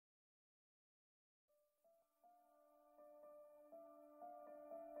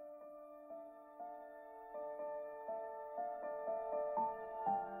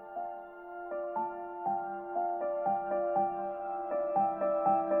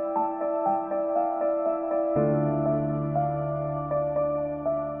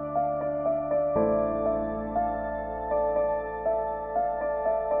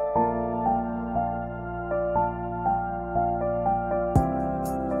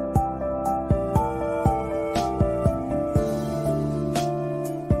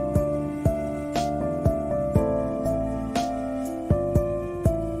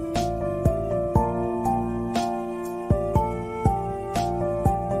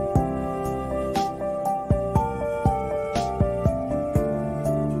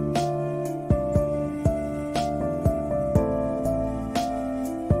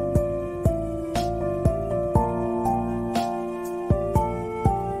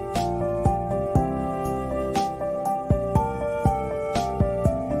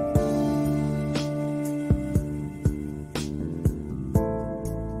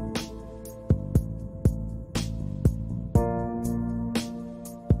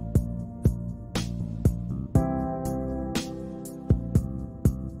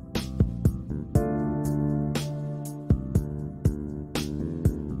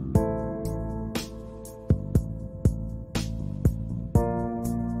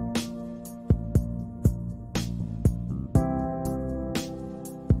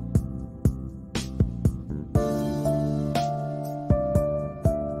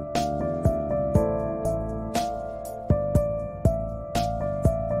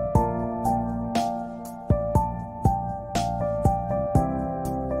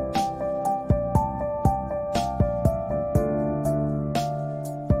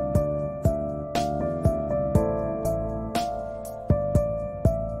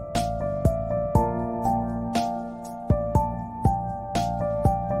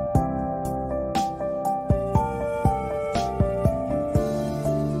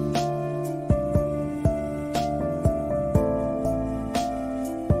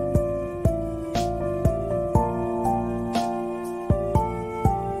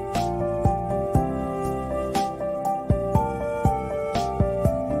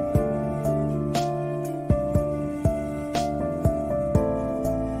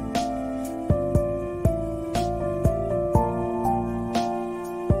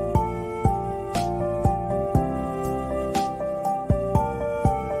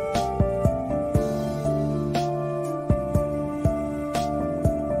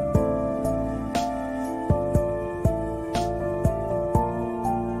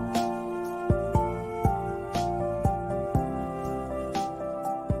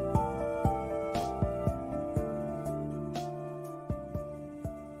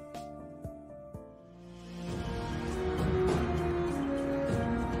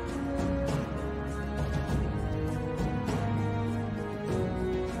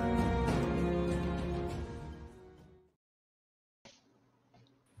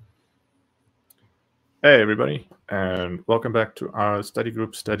Hey, everybody, and welcome back to our study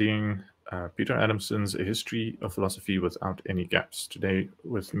group studying Peter Adamson's A History of Philosophy Without Any Gaps. Today,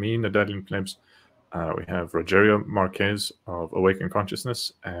 with me, Nadalian Plebs, we have Rogerio Marquez of Awakened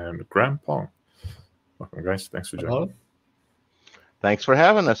Consciousness and Graham Pong. Welcome, guys. Thanks for joining. Hello. Thanks for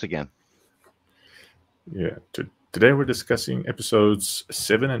having us again. Yeah, today we're discussing episodes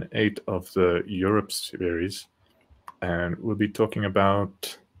 7 and 8 of the Europe series, and we'll be talking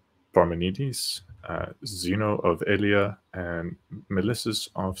about Parmenides, Zeno of Elea, and Melissus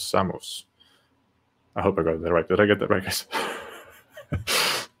of Samos. I hope I got that right. Did I get that right, guys?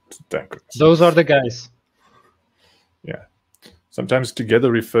 Those are the guys. Yeah. Sometimes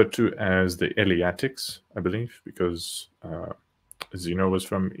together referred to as the Eleatics, I believe, because Zeno was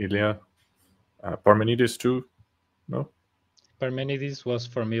from Elea. Parmenides too, no? Parmenides was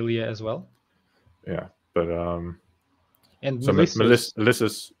from Elea as well. Yeah, but and so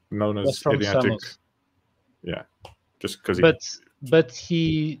Melissus known was as from Eleatic. Samos. Yeah, just because. But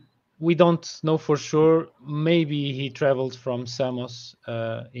we don't know for sure. Maybe he traveled from Samos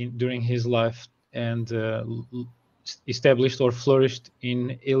during his life and established or flourished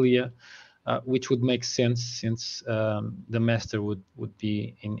in Elea, which would make sense since the master would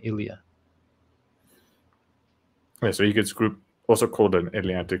be in Elea. Yeah, so he gets also called an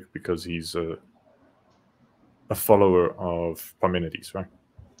Eleatic because he's a follower of Parmenides, right?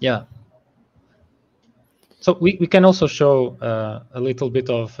 Yeah. So we can also show a little bit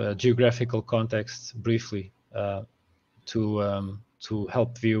of geographical context briefly to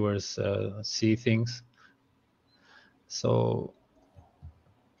help viewers see things. So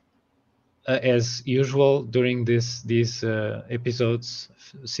as usual during these episodes,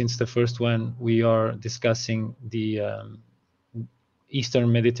 since the first one, we are discussing the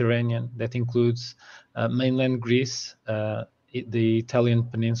Eastern Mediterranean. That includes mainland Greece, the Italian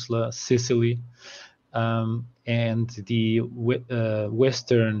peninsula, Sicily, and the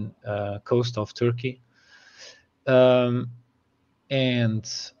western coast of Turkey. And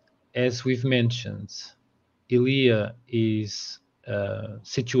as we've mentioned, Elea is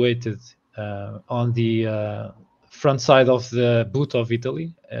situated on the front side of the boot of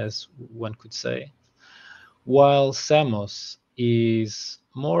Italy, as one could say, while Samos is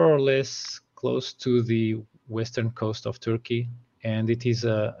more or less close to the western coast of Turkey, and it is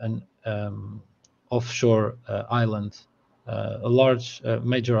an offshore island, a large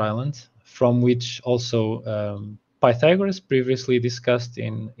major island, from which also Pythagoras, previously discussed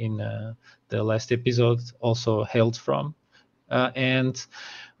in the last episode, also hailed from. And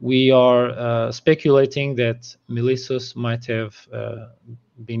we are speculating that Melissus might have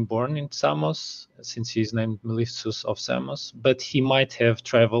been born in Samos, since he is named Melissus of Samos, but he might have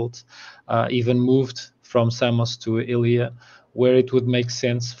traveled, even moved from Samos to Elea, where it would make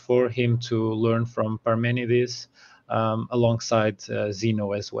sense for him to learn from Parmenides alongside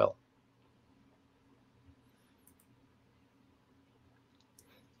Zeno as well.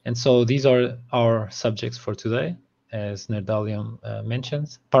 And so these are our subjects for today, as Nerdalium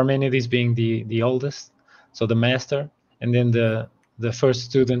mentioned. Parmenides being the oldest, so the master, and then the first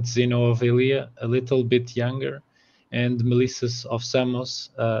student, Zeno of Elea, a little bit younger, and Melissus of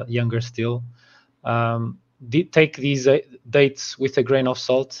Samos, younger still. Take these dates with a grain of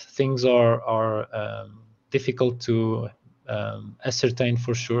salt. Things are difficult to ascertain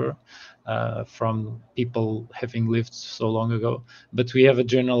for sure from people having lived so long ago, but we have a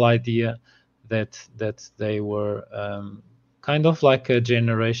general idea that they were kind of like a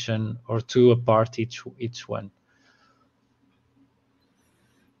generation or two apart each one.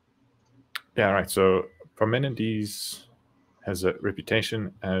 Yeah, right. So Parmenides has a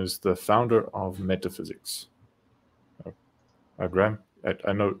reputation as the founder of metaphysics. Graham,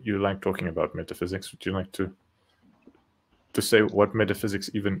 I know you like talking about metaphysics. Would you like to say what metaphysics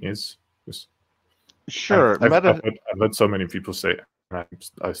even is? Sure. I've heard so many people say it, and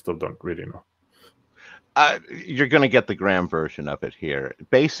I still don't really know. You're going to get the Graham version of it here.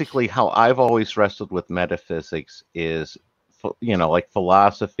 Basically, how I've always wrestled with metaphysics is, like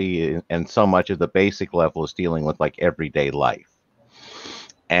philosophy, and so much of the basic level is dealing with like everyday life.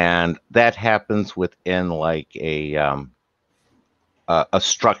 And that happens within like a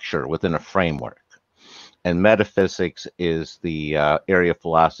structure, within a framework. And metaphysics is the area of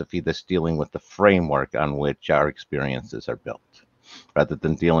philosophy that's dealing with the framework on which our experiences are built, rather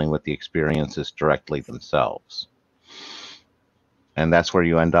than dealing with the experiences directly themselves. And that's where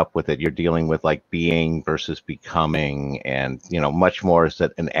you end up with it. You're dealing with like being versus becoming, and much more is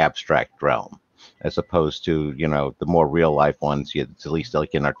an abstract realm, as opposed to the more real life ones. It's at least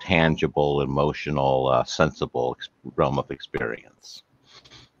like in our tangible, emotional, sensible realm of experience.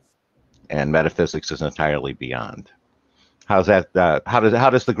 and metaphysics is entirely beyond. How's that? How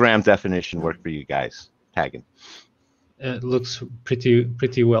does the Graham definition work for you guys? Tagging. It looks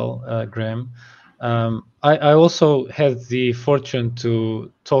pretty well, Graham. I also had the fortune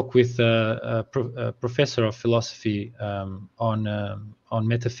to talk with a professor of philosophy on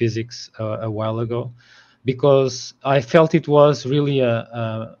metaphysics a while ago, because I felt it was really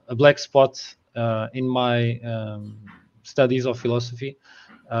a black spot in my studies of philosophy.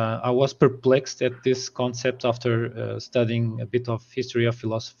 I was perplexed at this concept after studying a bit of history of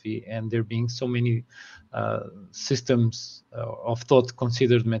philosophy, and there being so many systems of thought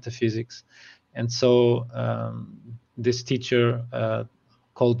considered metaphysics. And so this teacher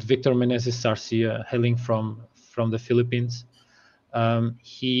called Victor Meneses Sarcia, hailing from the Philippines,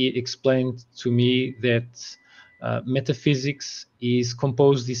 he explained to me that metaphysics is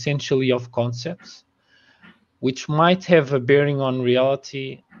composed essentially of concepts, which might have a bearing on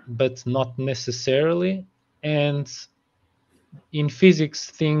reality, but not necessarily. And in physics,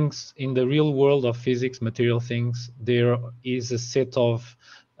 things in the real world of physics, material things, there is a set of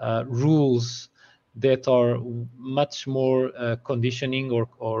rules that are much more conditioning,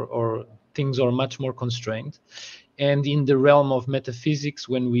 or things are much more constrained. And in the realm of metaphysics,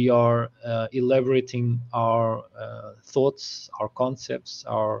 when we are elaborating our thoughts, our concepts,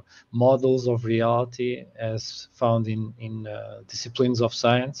 our models of reality, as found in disciplines of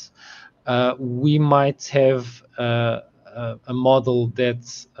science, we might have a model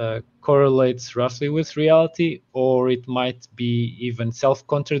that correlates roughly with reality, or it might be even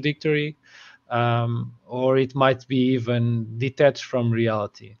self-contradictory, or it might be even detached from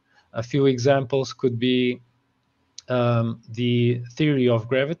reality. A few examples could be the theory of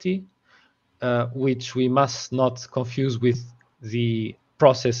gravity, which we must not confuse with the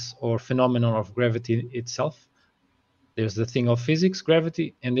process or phenomenon of gravity itself. There's the thing of physics,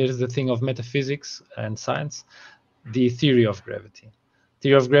 gravity, and there's the thing of metaphysics and science, the theory of gravity.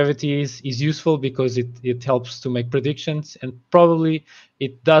 Theory of gravity is useful because it helps to make predictions, and probably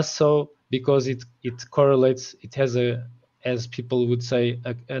it does so because it correlates, it has a, as people would say,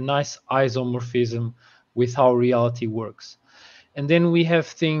 a nice isomorphism with how reality works. And then we have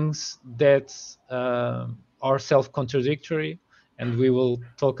things that are self-contradictory, and we will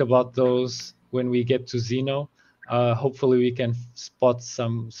talk about those when we get to Zeno. Hopefully we can spot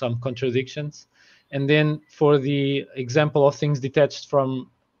some contradictions. And then for the example of things detached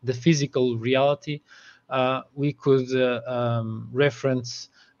from the physical reality, we could reference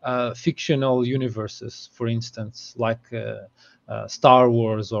fictional universes, for instance, like Star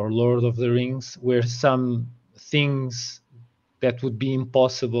Wars or Lord of the Rings, where some things that would be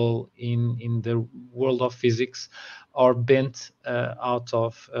impossible in the world of physics are bent out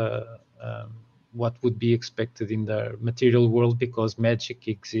of what would be expected in the material world, because magic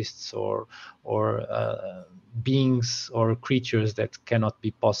exists, or beings or creatures that cannot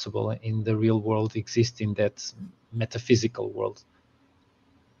be possible in the real world exist in that metaphysical world.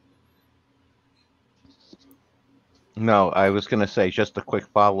 No, I was going to say just a quick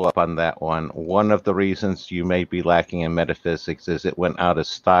follow-up on that one. One of the reasons you may be lacking in metaphysics is it went out of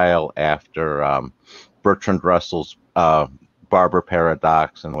style after Bertrand Russell's Barber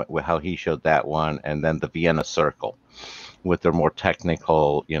Paradox, and how he showed that one, and then the Vienna Circle with their more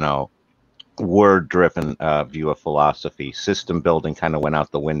technical, word-driven view of philosophy. System building kind of went out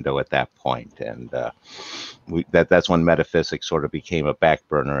the window at that point, and that's when metaphysics sort of became a back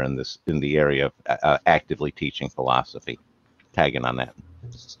burner in the area of actively teaching philosophy. Tagging on that.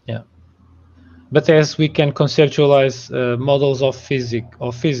 Yeah, but as we can conceptualize models of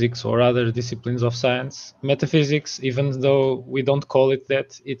physics or other disciplines of science, metaphysics, even though we don't call it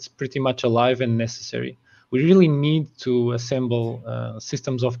that, it's pretty much alive and necessary. We really need to assemble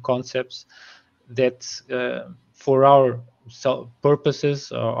systems of concepts that, for our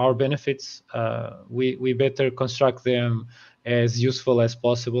purposes or our benefits, we better construct them as useful as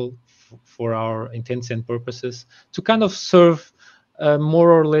possible for our intents and purposes, to kind of serve a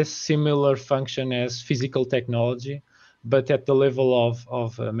more or less similar function as physical technology, but at the level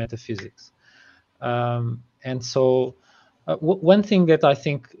of metaphysics. And so one thing that I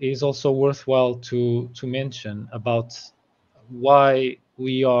think is also worthwhile to mention about why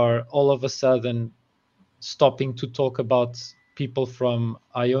we are all of a sudden stopping to talk about people from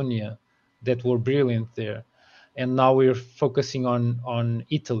Ionia that were brilliant there, and now we're focusing on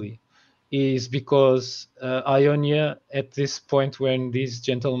Italy, is because Ionia, at this point when these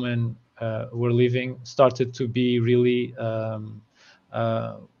gentlemen were living, started to be really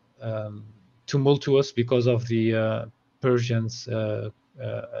tumultuous because of the Persians'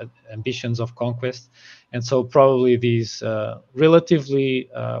 ambitions of conquest. And so probably these relatively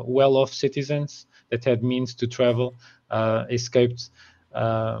well-off citizens that had means to travel escaped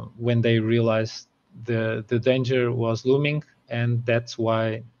when they realized the danger was looming, and that's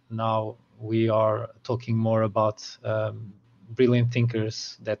why now we are talking more about brilliant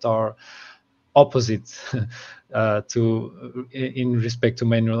thinkers that are opposite in respect to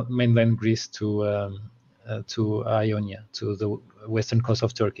mainland Greece, to Ionia, to the western coast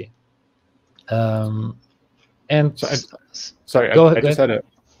of Turkey. And sorry, go I just ahead.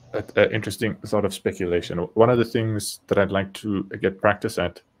 had an interesting sort of speculation. One of the things that I'd like to get practice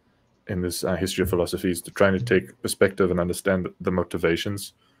at in this history of philosophy is to try to take perspective and understand the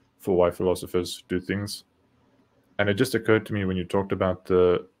motivations for why philosophers do things. And it just occurred to me when you talked about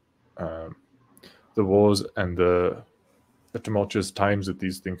the wars and the tumultuous times that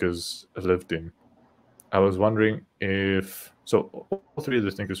these thinkers lived in. I was wondering if, so all three of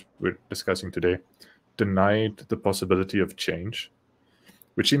the thinkers we're discussing today denied the possibility of change,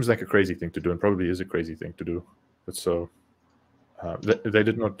 which seems like a crazy thing to do, and probably is a crazy thing to do. But so they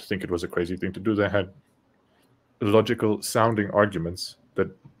did not think it was a crazy thing to do. They had logical sounding arguments that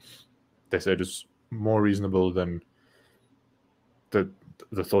they said is more reasonable than the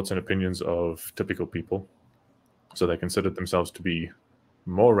thoughts and opinions of typical people. So they considered themselves to be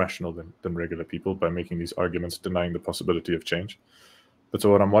more rational than regular people by making these arguments denying the possibility of change. But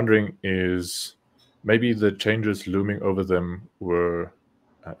so what I'm wondering is maybe the changes looming over them were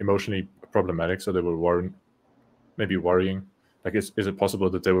emotionally problematic, so they were worrying. Like, is it possible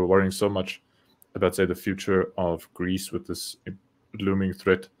that they were worrying so much about, say, the future of Greece with this looming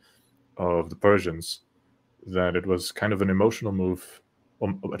threat of the Persians that it was kind of an emotional move,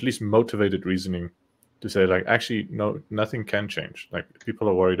 or at least motivated reasoning, to say, like, actually, no, nothing can change. Like, people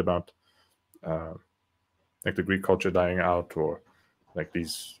are worried about like the Greek culture dying out, or like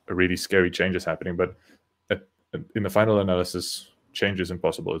these really scary changes happening. But in the final analysis, change is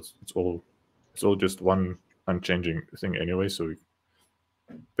impossible. It's all just one unchanging thing anyway. So we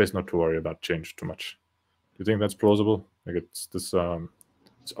best not to worry about change too much. Do you think that's plausible? Like, it's this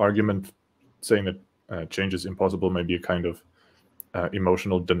argument saying that change is impossible, maybe a kind of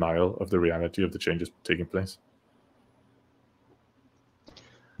emotional denial of the reality of the changes taking place?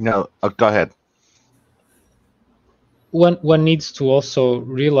 No, go ahead. One needs to also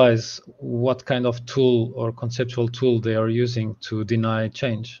realize what kind of tool or conceptual tool they are using to deny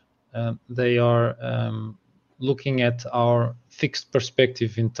change. They are looking at our fixed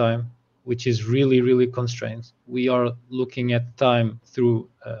perspective in time, which is really, really constrained. We are looking at time through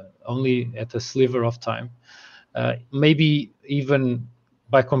only at a sliver of time. Maybe even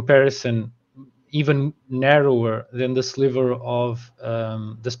by comparison, even narrower than the sliver of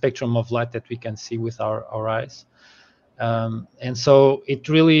the spectrum of light that we can see with our eyes. And so it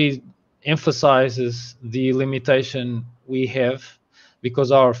really emphasizes the limitation we have,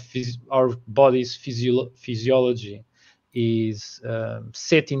 because our body's physiology is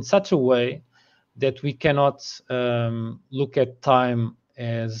set in such a way that we cannot look at time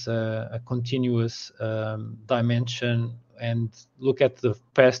as a continuous dimension and look at the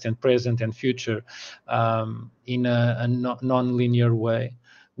past and present and future in a non-linear way.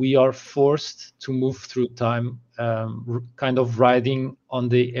 We are forced to move through time, kind of riding on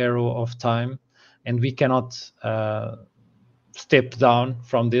the arrow of time, and we cannot step down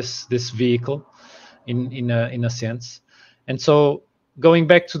from this vehicle in a sense. And so, going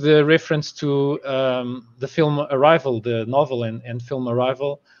back to the reference to the film Arrival, the novel and film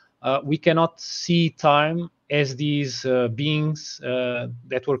Arrival, we cannot see time as these beings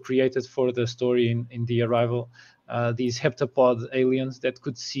that were created for the story in the Arrival, these heptapod aliens that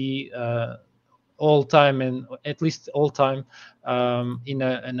could see all time, and at least all time in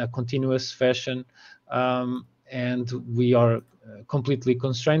a continuous fashion, and we are completely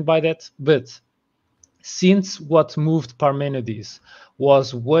constrained by that. But since what moved Parmenides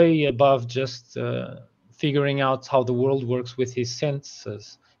was way above just figuring out how the world works with his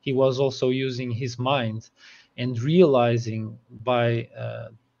senses, he was also using his mind and realizing by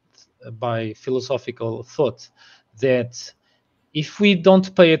philosophical thought that if we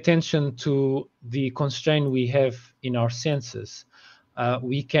don't pay attention to the constraint we have in our senses,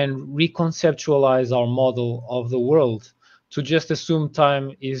 we can reconceptualize our model of the world to just assume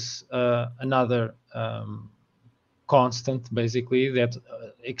time is another constant, basically, that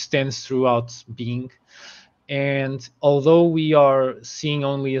extends throughout being. And although we are seeing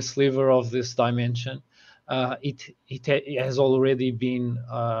only a sliver of this dimension, it has already been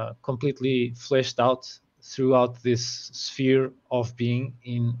completely fleshed out throughout this sphere of being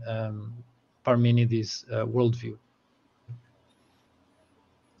in Parmenides' worldview.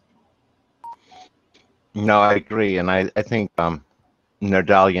 No, I agree, and I think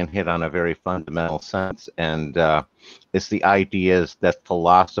Nerdalian hit on a very fundamental sense, and it's the ideas that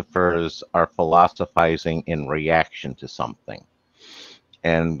philosophers are philosophizing in reaction to something.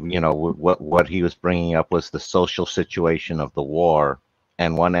 And what he was bringing up was the social situation of the war,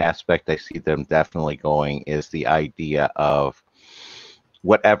 and one aspect I see them definitely going is the idea of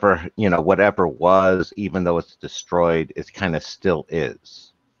whatever was, even though it's destroyed, it kind of still is.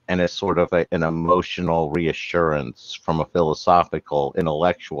 And it's sort of an emotional reassurance from a philosophical,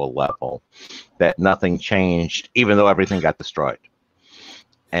 intellectual level that nothing changed, even though everything got destroyed.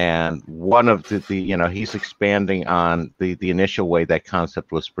 And one of he's expanding on the initial way that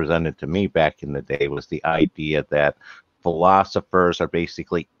concept was presented to me back in the day was the idea that philosophers are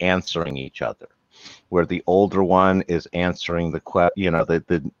basically answering each other, where the older one is answering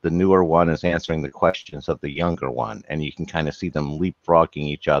the newer one is answering the questions of the younger one, and you can kind of see them leapfrogging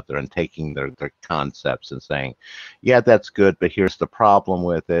each other and taking their concepts and saying, yeah, that's good, but here's the problem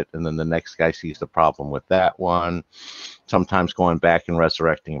with it, and then the next guy sees the problem with that one, sometimes going back and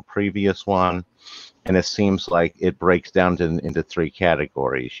resurrecting a previous one. And it seems like it breaks down into three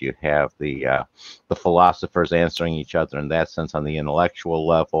categories. You have the philosophers answering each other in that sense on the intellectual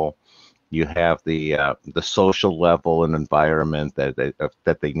level. You have the social level and environment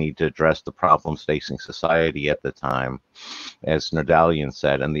that they need to address the problems facing society at the time, as Nerdalian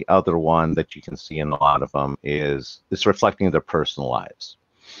said. And the other one that you can see in a lot of them is reflecting their personal lives.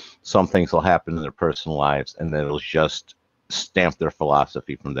 Some things will happen in their personal lives, and it'll just stamp their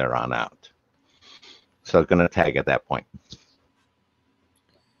philosophy from there on out. So I'm going to tag at that point.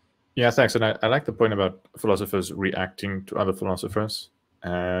 Yeah, thanks. And I like the point about philosophers reacting to other philosophers.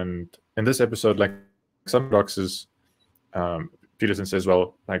 And in this episode, like some paradoxes, Peterson says,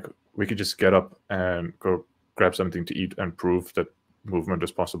 well, like we could just get up and go grab something to eat and prove that movement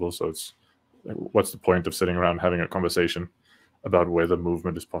is possible. So it's like, what's the point of sitting around having a conversation about whether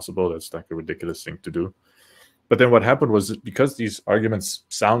movement is possible? That's like a ridiculous thing to do. But then what happened was that because these arguments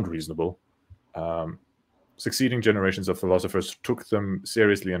sound reasonable, succeeding generations of philosophers took them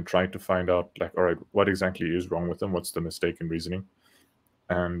seriously and tried to find out, like, all right, what exactly is wrong with them? What's the mistake in reasoning?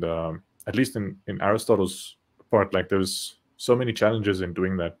 And at least in Aristotle's part, like there's so many challenges in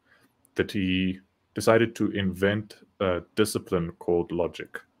doing that he decided to invent a discipline called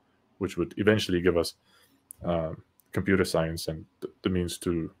logic, which would eventually give us computer science and the means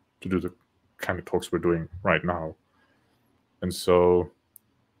to do the kind of talks we're doing right now. And so,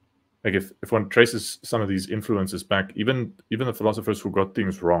 like if one traces some of these influences back, even the philosophers who got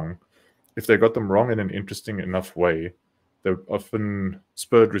things wrong, if they got them wrong in an interesting enough way, they often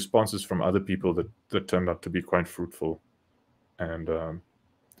spurred responses from other people that turned out to be quite fruitful. And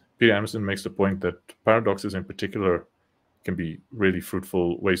Peter Emerson makes the point that paradoxes in particular can be really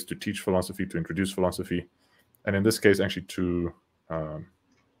fruitful ways to teach philosophy, to introduce philosophy, and in this case, actually to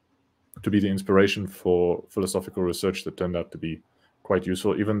be the inspiration for philosophical research that turned out to be quite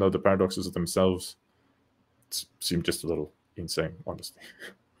useful, even though the paradoxes themselves seem just a little insane, honestly.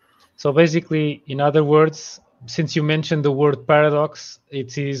 So basically, in other words, since you mentioned the word paradox,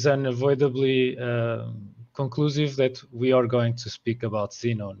 it is unavoidably conclusive that we are going to speak about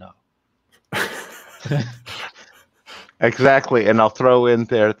Zeno now. Exactly, and I'll throw in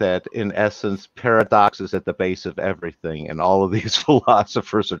there that, in essence, paradox is at the base of everything, and all of these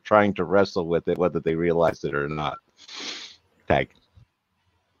philosophers are trying to wrestle with it, whether they realize it or not. Tag.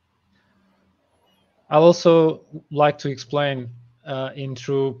 I'll also like to explain in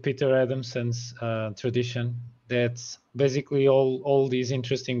true Peter Adamson's tradition that basically all these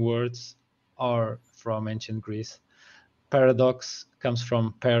interesting words are from ancient Greece. Paradox comes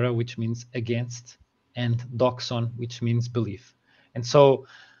from para, which means against, and doxon, which means belief. And so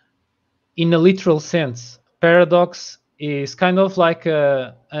in a literal sense, paradox is kind of like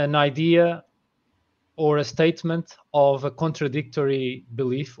an idea or a statement of a contradictory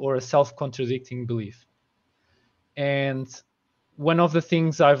belief or a self-contradicting belief. And one of the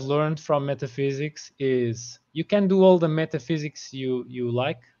things I've learned from metaphysics is you can do all the metaphysics you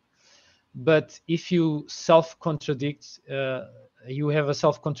like, but if you self-contradict, you have a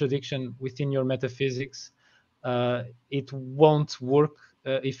self-contradiction within your metaphysics, it won't work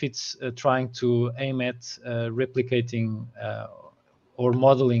if it's trying to aim at replicating or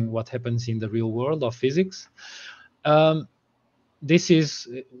modeling what happens in the real world of physics. This is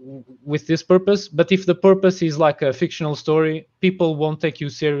with this purpose, but if the purpose is like a fictional story, people won't take you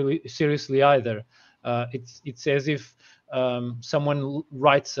seriously either. It's as if someone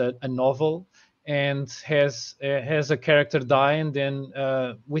writes a novel and has a character die, and then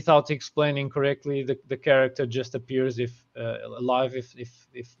without explaining correctly, the character just appears if alive, if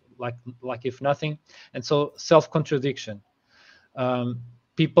like if nothing. And so self-contradiction.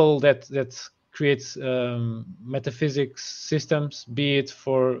 People that creates metaphysics systems, be it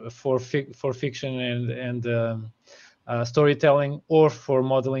for fiction and storytelling, or for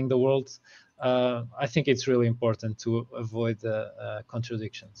modeling the world, I think it's really important to avoid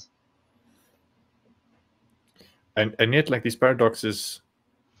contradictions. And yet, like, these paradoxes,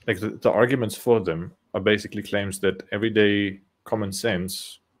 like the arguments for them are basically claims that everyday common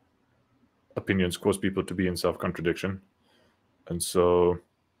sense opinions cause people to be in self-contradiction. And so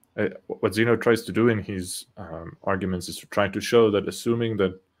what Zeno tries to do in his arguments is to try to show that assuming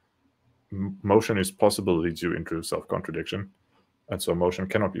that motion is possible leads you into self-contradiction. And so motion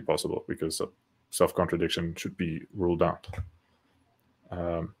cannot be possible because self-contradiction should be ruled out.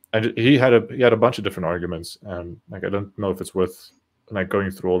 And he had a bunch of different arguments, and like I don't know if it's worth like going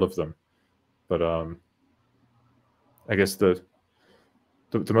through all of them, but I guess the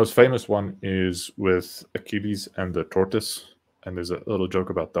most famous one is with Achilles and the tortoise, and there's a little joke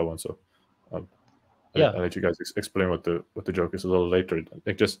about that one. So I'll let you guys explain what the joke is a little later.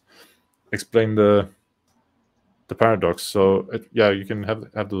 Like, just explain the paradox. So you can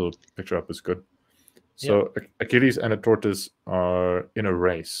have the little picture up. It's good. So Achilles and a tortoise are in a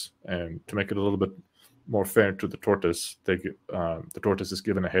race, and to make it a little bit more fair to the tortoise, the tortoise is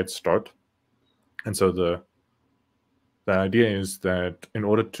given a head start. And so the idea is that in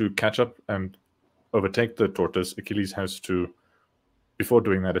order to catch up and overtake the tortoise, Achilles has to, before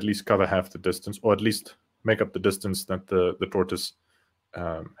doing that, at least cover half the distance, or at least make up the distance that the tortoise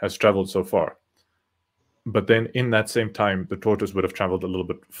has traveled so far. But then in that same time, the tortoise would have traveled a little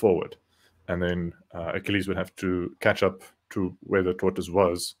bit forward. And then Achilles would have to catch up to where the tortoise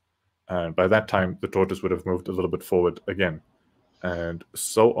was. And by that time, the tortoise would have moved a little bit forward again. And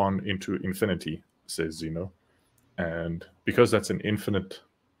so on into infinity, says Zeno. And because that's an infinite,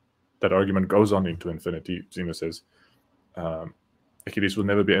 that argument goes on into infinity, Zeno says, Achilles will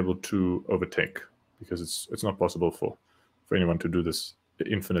never be able to overtake, because it's not possible for anyone to do this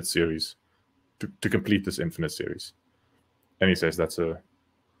infinite series, to complete this infinite series. And he says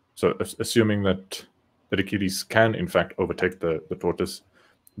so assuming that Achilles can in fact overtake the tortoise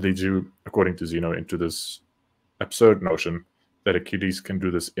leads you, according to Zeno, into this absurd notion that Achilles can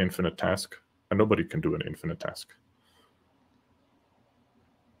do this infinite task, and nobody can do an infinite task.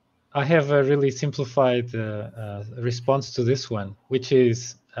 I have a really simplified response to this one, which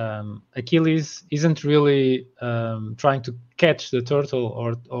is Achilles isn't really trying to catch the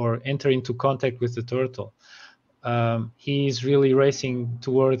turtle or enter into contact with the turtle. He's really racing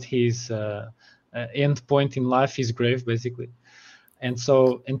toward his end point in life, his grave, basically. And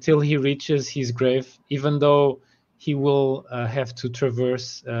so until he reaches his grave, even though he will have to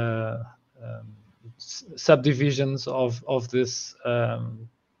traverse subdivisions of this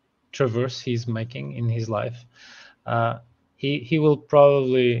traverse he's making in his life, he will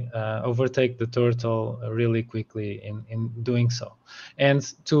probably overtake the turtle really quickly in doing so.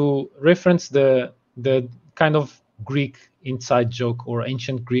 And to reference the kind of Greek inside joke, or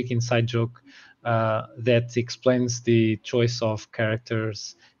ancient Greek inside joke, that explains the choice of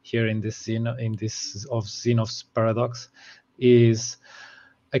characters here in this of Zeno's paradox, is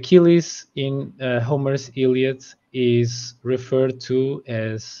Achilles in Homer's Iliad is referred to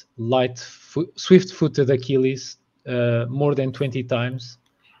as swift-footed Achilles more than 20 times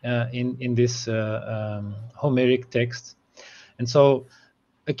in this Homeric text. And so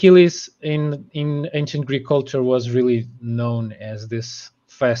Achilles in ancient Greek culture was really known as this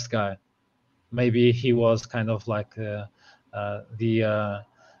fast guy. Maybe he was kind of like the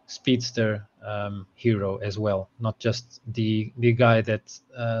speedster hero as well, not just the guy that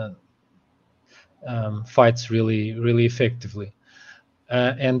fights really effectively.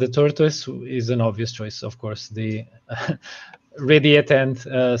 And the tortoise is an obvious choice, of course. The ready at hand,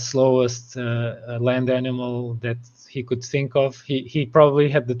 slowest land animal that he could think of. He probably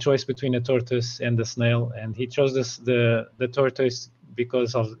had the choice between a tortoise and a snail, and he chose the tortoise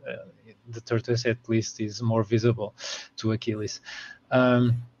because of the tortoise, at least, is more visible to Achilles.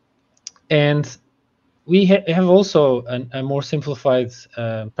 And we have also a more simplified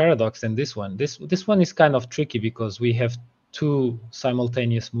paradox than this one. This one is kind of tricky because we have two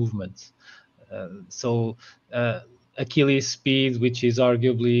simultaneous movements. So Achilles' speed, which is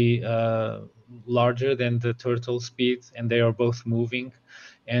arguably larger than the turtle's speed, and they are both moving.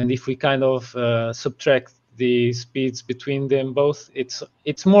 And if we kind of subtract the speeds between them both,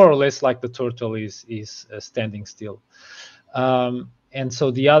 it's more or less like the turtle is standing still. And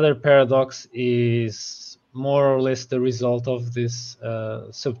so the other paradox is more or less the result of this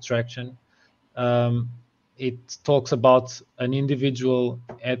subtraction. It talks about an individual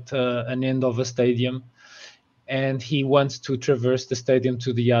at an end of a stadium, and he wants to traverse the stadium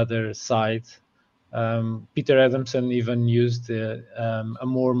to the other side. Peter Adamson even used a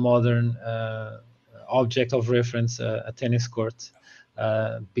more modern object of reference, a tennis court,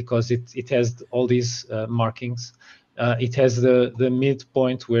 because it has all these markings. It has the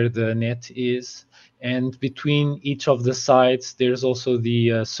midpoint where the net is, and between each of the sides there's also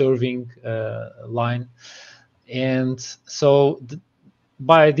the serving line. And so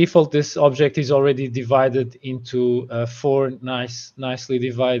by default this object is already divided into four nicely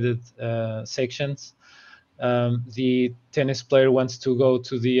divided sections. The tennis player wants to go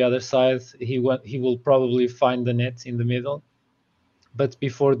to the other side. He will probably find the net in the middle, but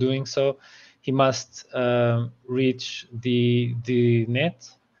before doing so he must reach the net,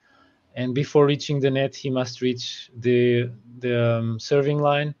 and before reaching the net he must reach the serving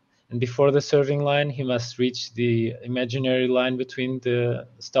line, and before the serving line he must reach the imaginary line between the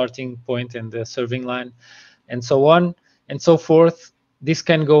starting point and the serving line, and so on and so forth. This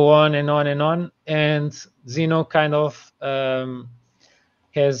can go on and on and on, and Zeno kind of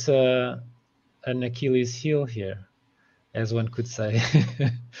has an Achilles heel here, as one could say,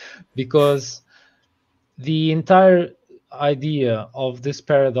 because the entire idea of this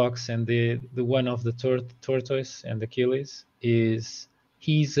paradox and the one of the tortoise and Achilles is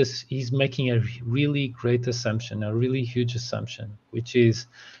he's making a really great assumption, a really huge assumption, which is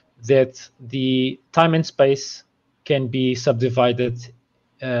that the time and space can be subdivided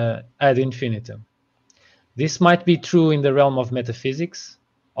ad infinitum. This might be true in the realm of metaphysics,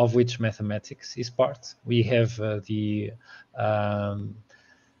 of which mathematics is part. We have the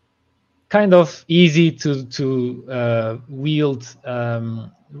kind of easy to wield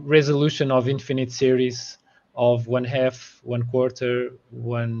resolution of infinite series of 1/2, 1/4,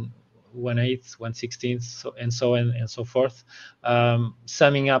 1/8, 1/16, and so on and so forth,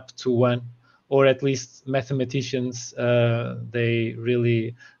 summing up to 1, or at least mathematicians they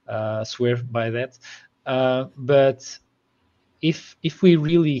really swear by that. But if we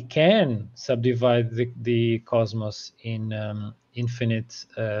really can subdivide the cosmos in infinite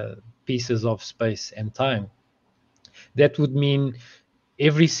pieces of space and time, that would mean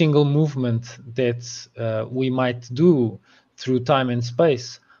every single movement that we might do through time and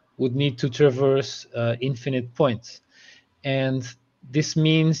space would need to traverse infinite points. And this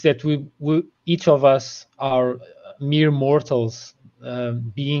means that we each of us are mere mortals,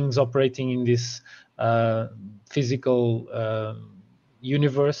 beings operating in this physical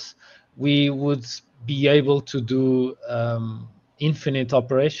universe. We would be able to do infinite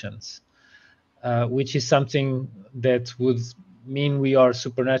operations, which is something that would mean we are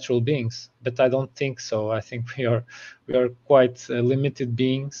supernatural beings, but I don't think so. I think we are quite limited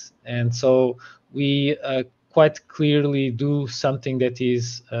beings, and so we quite clearly do something that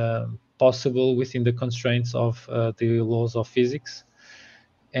is possible within the constraints of the laws of physics.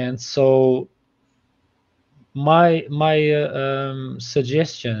 And so my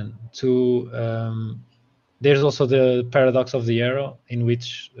suggestion to there's also the paradox of the arrow, in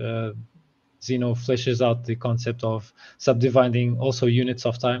which Zeno fleshes out the concept of subdividing also units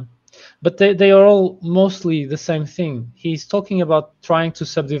of time, but they are all mostly the same thing. He's talking about trying to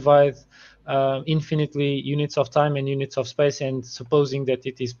subdivide infinitely units of time and units of space, and supposing that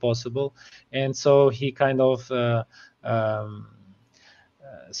it is possible. And so he kind of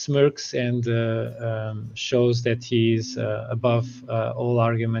smirks and shows that he is above all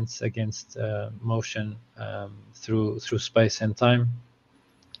arguments against motion through space and time.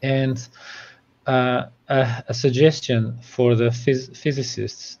 And a suggestion for the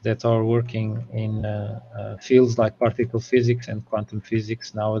physicists that are working in fields like particle physics and quantum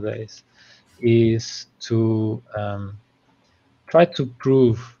physics nowadays is to try to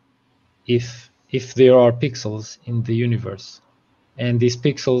prove if there are pixels in the universe, and these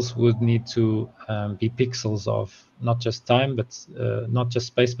pixels would need to be pixels of not just time, but not just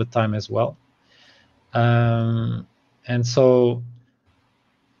space, but time as well. And so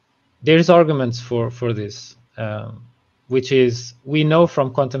there's arguments for this, which is, we know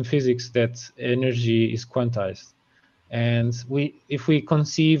from quantum physics that energy is quantized, and if we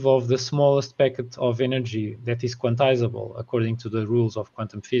conceive of the smallest packet of energy that is quantizable according to the rules of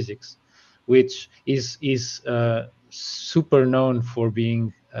quantum physics, which is super known for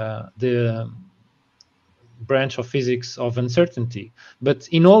being the branch of physics of uncertainty. But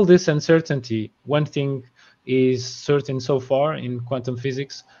in all this uncertainty, one thing is certain so far in quantum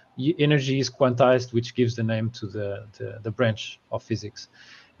physics: energy is quantized, which gives the name to the branch of physics.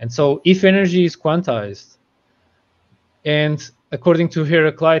 And so if energy is quantized, and according to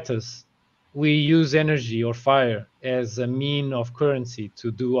Heraclitus, we use energy or fire as a mean of currency to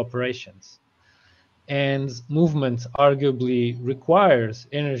do operations, and movement arguably requires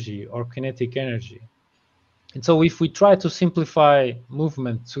energy or kinetic energy. And so if we try to simplify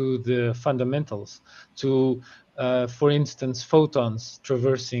movement to the fundamentals, to, for instance, photons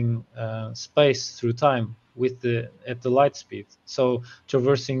traversing space through time at the light speed, so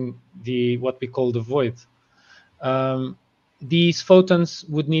traversing what we call the void, these photons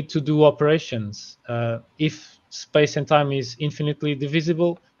would need to do operations. If space and time is infinitely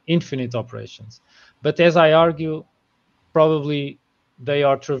divisible, infinite operations. But as I argue, probably they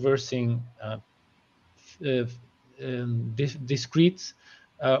are traversing discrete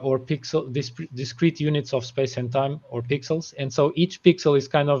or discrete units of space and time, or pixels. And so each pixel is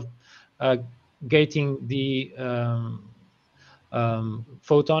kind of gating the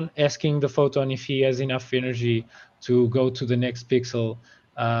photon, asking the photon if he has enough energy to go to the next pixel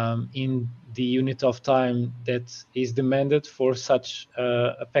in the unit of time that is demanded for such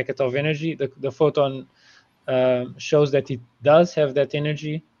a packet of energy. The photon shows that it does have that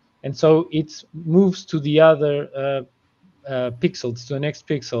energy, and so it moves to the other pixels, to the next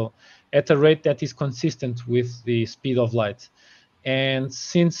pixel, at a rate that is consistent with the speed of light. And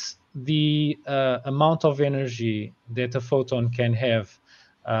since the amount of energy that a photon can have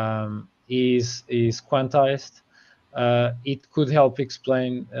is quantized, it could help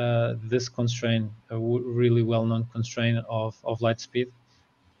explain this constraint, a really well-known constraint of light speed,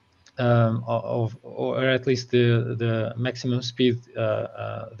 or at least the maximum speed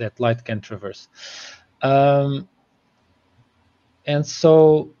that light can traverse. And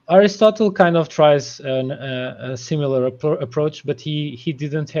so Aristotle kind of tries a similar approach, but he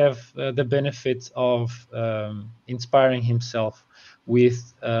didn't have the benefit of inspiring himself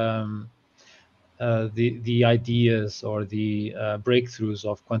with the ideas or the breakthroughs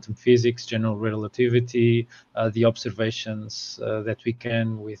of quantum physics, general relativity, the observations that we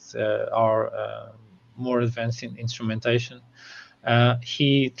can with our more advanced instrumentation.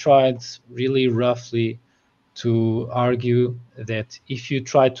 He tried really roughly to argue that if you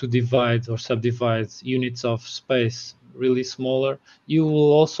try to divide or subdivide units of space really smaller, you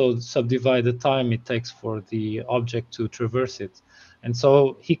will also subdivide the time it takes for the object to traverse it. And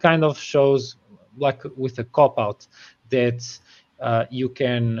so he kind of shows, like with a cop-out, that you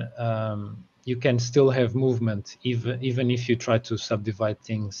can still have movement even if you try to subdivide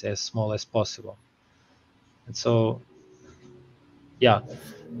things as small as possible. And so, yeah,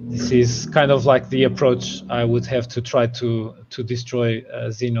 this is kind of like the approach I would have to try to destroy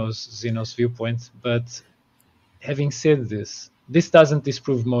Zeno's viewpoint. But having said this, this doesn't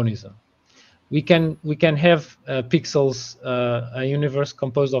disprove monism. We can have pixels, a universe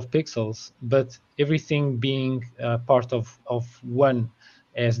composed of pixels, but everything being part of one,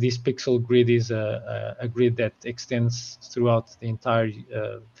 as this pixel grid is a grid that extends throughout the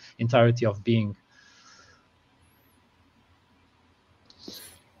entirety of being.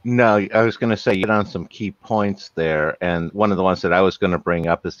 No, I was going to say you hit on some key points there, and one of the ones that I was going to bring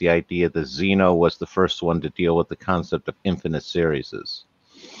up is the idea that Zeno was the first one to deal with the concept of infinite series.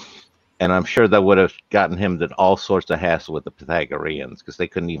 And I'm sure that would have gotten him to all sorts of hassle with the Pythagoreans, because they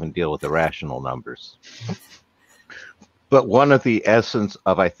couldn't even deal with the rational numbers. But one of the essence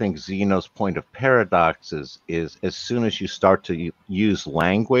of, I think, Zeno's point of paradoxes is as soon as you start to use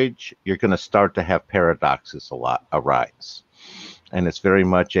language, you're going to start to have paradoxes arise. And it's very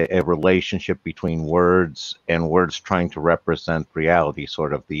much a relationship between words and words trying to represent reality,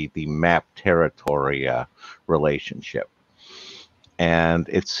 sort of the map territory relationship. And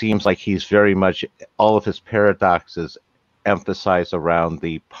it seems like he's very much, all of his paradoxes emphasize around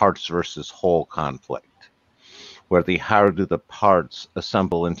the parts versus whole conflict, where how do the parts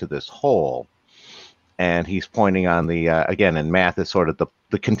assemble into this whole? And he's pointing on the, again, in math is sort of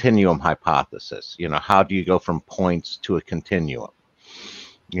the continuum hypothesis. You know, how do you go from points to a continuum?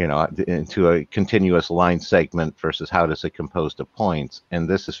 You know, into a continuous line segment versus how does it compose of points? And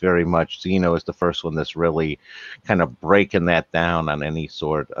this is very much, Zeno is the first one that's really kind of breaking that down on any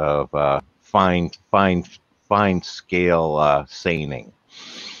sort of fine scale seining.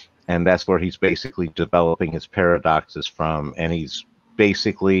 And that's where he's basically developing his paradoxes from. And he's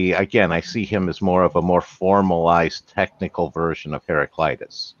basically, again, I see him as more of a more formalized technical version of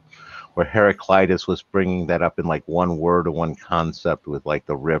Heraclitus, where Heraclitus was bringing that up in like one word or one concept with like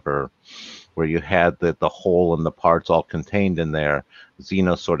the river, where you had the whole and the parts all contained in there.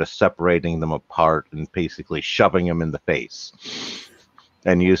 Zeno sort of separating them apart and basically shoving them in the face.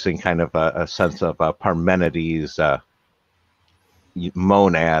 and using kind of a sense of Parmenides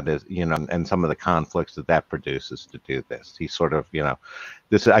monad, as and some of the conflicts that produces to do this. He sort of,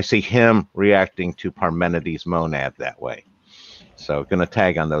 this, I see him reacting to Parmenides monad that way. So going to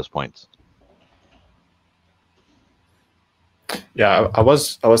tag on those points. Yeah, I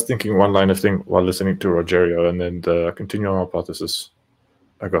was thinking one line of thing while listening to Rogerio, and then the continuum hypothesis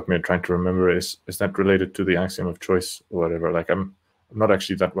got me trying to remember, is that related to the axiom of choice or whatever? Like I'm not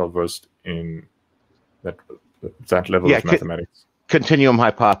actually that well versed in that level of mathematics. Continuum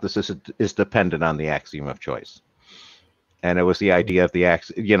hypothesis is dependent on the axiom of choice. And it was the idea of the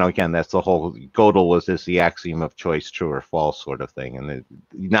axiom, again, that's the whole, Gödel was, is the axiom of choice true or false sort of thing. And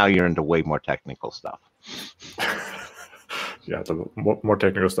now you're into way more technical stuff. Yeah, the more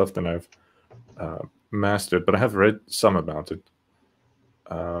technical stuff than I've mastered, but I have read some about it.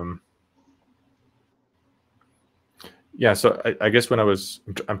 Yeah, so I guess when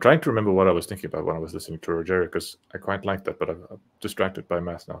I'm trying to remember what I was thinking about when I was listening to Rogerio, because I quite like that, but I'm distracted by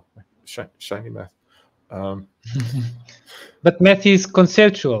math now. Shiny math. But math is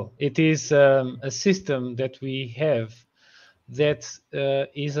conceptual. It is a system that we have that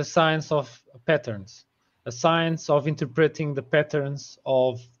is a science of patterns, a science of interpreting the patterns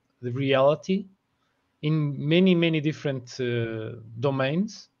of the reality in many, many different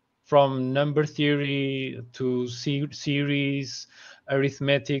domains, from number theory to series,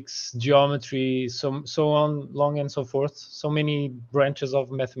 arithmetics, geometry, so on, long and so forth. So many branches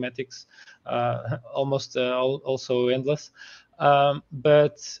of mathematics, almost also endless.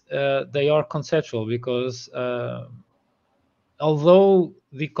 But they are conceptual because although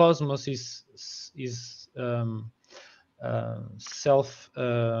the cosmos is self,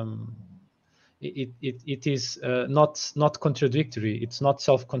 it is not contradictory. It's not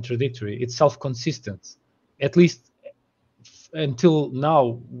self-contradictory. It's self-consistent. At least until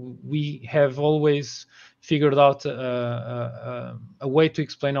now, we have always figured out a way to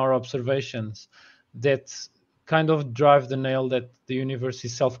explain our observations that kind of drive the nail that the universe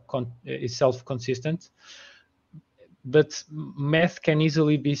is self-consistent. But math can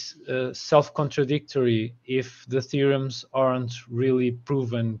easily be self-contradictory if the theorems aren't really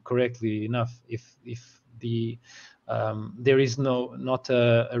proven correctly enough. If the there is not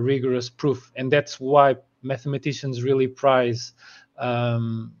a rigorous proof, and that's why mathematicians really prize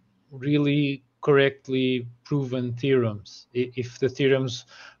really correctly proven theorems. If the theorems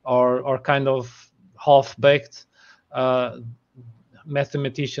are kind of half-baked,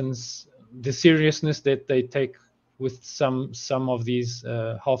 mathematicians, the seriousness that they take with some of these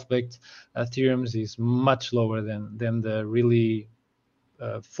half-baked theorems is much lower than the really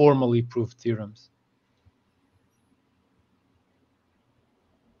formally proved theorems.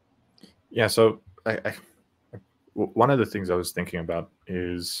 Yeah, so one of the things I was thinking about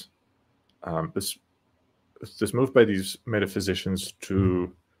is this move by these metaphysicians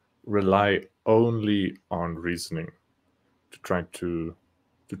to rely only on reasoning to try to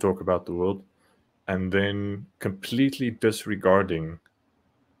talk about the world, and then completely disregarding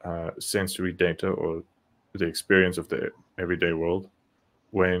sensory data or the experience of the everyday world,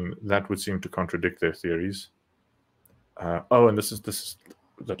 when that would seem to contradict their theories. And this is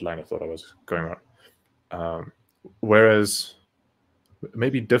that line I thought I was going on. Whereas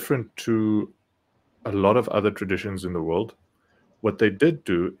maybe different to a lot of other traditions in the world, what they did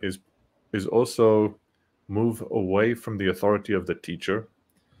do is also move away from the authority of the teacher,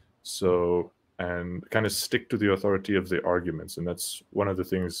 and kind of stick to the authority of the arguments. And that's one of the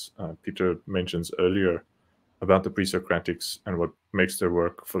things Peter mentions earlier about the pre-Socratics and what makes their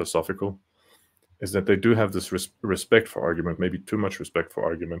work philosophical, is that they do have this respect for argument, maybe too much respect for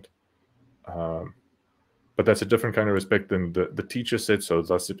argument. But that's a different kind of respect than the teacher said so,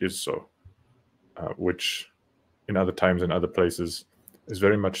 thus it is so, which in other times and other places is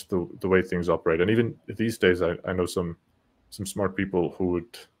very much the way things operate. And even these days, I know some smart people who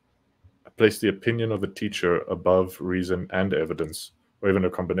would place the opinion of a teacher above reason and evidence, or even a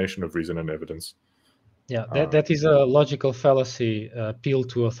combination of reason and evidence. Yeah, that is a logical fallacy, appeal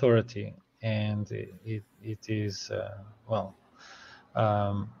to authority, and it is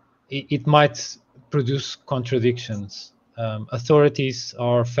it might produce contradictions. Authorities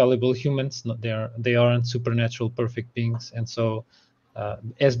are fallible humans; they aren't supernatural perfect beings, and so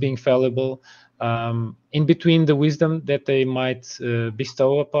as being fallible, in between the wisdom that they might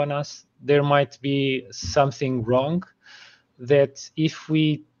bestow upon us, there might be something wrong that if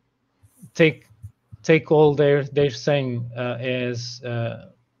we take all they're saying as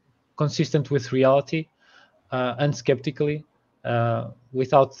consistent with reality, unskeptically,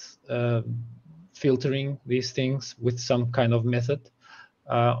 without filtering these things with some kind of method,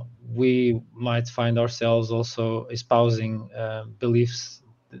 we might find ourselves also espousing beliefs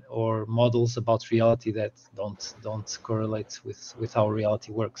or models about reality that don't correlate with how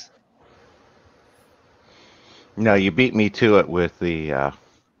reality works. No, you beat me to it with the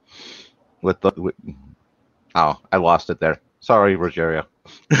oh, I lost it there. Sorry, Rogerio.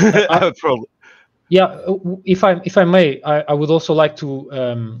 Yeah, if I may, I would also like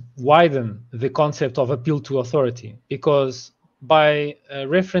to widen the concept of appeal to authority, because by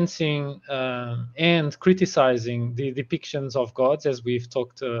referencing and criticizing the depictions of gods, as we've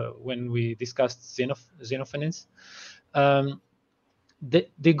talked when we discussed Xenophanes,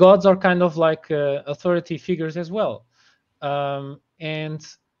 the gods are kind of like authority figures as well, and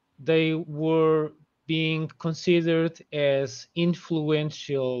they were being considered as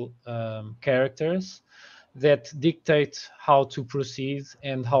influential characters that dictate how to proceed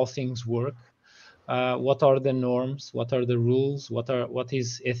and how things work. What are the norms? What are the rules? What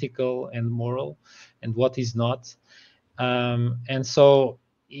is ethical and moral, and what is not? And so,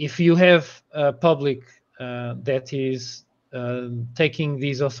 if you have a public that is taking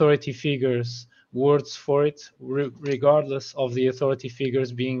these authority figures words for it, regardless of the authority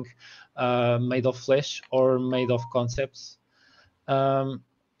figures being made of flesh or made of concepts,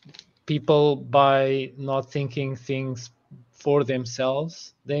 people, by not thinking things for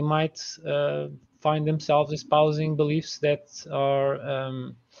themselves, they might find themselves espousing beliefs that are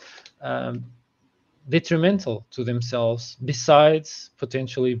detrimental to themselves, besides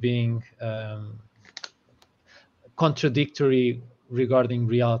potentially being contradictory regarding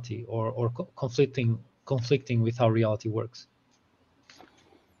reality, or conflicting with how reality works.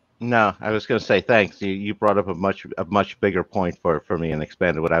 No, I was going to say thanks. You brought up a much bigger point for me and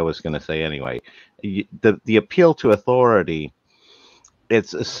expanded what I was going to say anyway. The appeal to authority,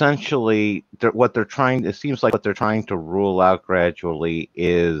 it's essentially what they're trying. It seems like what they're trying to rule out gradually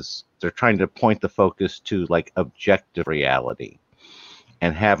is they're trying to point the focus to like objective reality,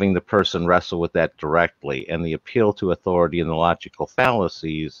 and having the person wrestle with that directly. And the appeal to authority and the logical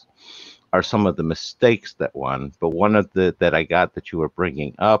fallacies are some of the mistakes that one. But one of the that I got that you were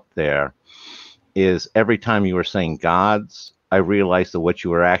bringing up there is every time you were saying gods, I realized that what you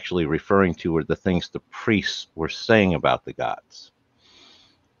were actually referring to were the things the priests were saying about the gods.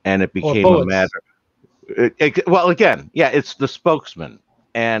 And it became a matter. Well, again, yeah, it's the spokesman.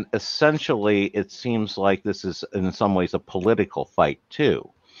 And essentially, it seems like this is, in some ways, a political fight, too,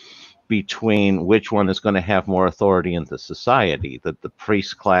 between which one is going to have more authority in the society, the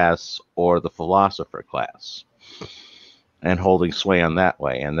priest class or the philosopher class, and holding sway on that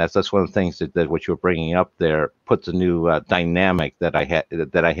way. And that's one of the things that what you're bringing up there puts a new dynamic that I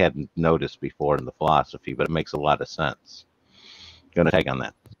hadn't noticed before in the philosophy, but it makes a lot of sense. Going to take on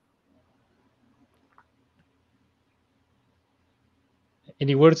that.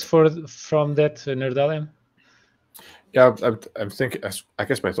 Any words from that, Nerdalium? Yeah, I'm thinking. I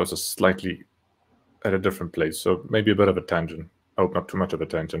guess my thoughts are slightly at a different place, so maybe a bit of a tangent. I hope not too much of a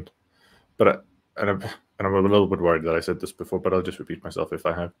tangent. But I'm a little bit worried that I said this before, but I'll just repeat myself if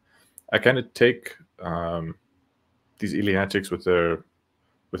I have. I kind of take these Eleatics with their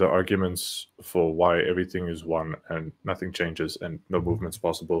arguments for why everything is one and nothing changes and no movement's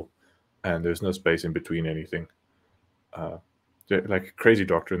possible and there's no space in between anything. They're like crazy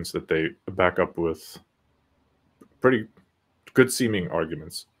doctrines that they back up with pretty good seeming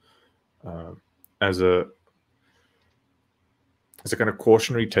arguments as a kind of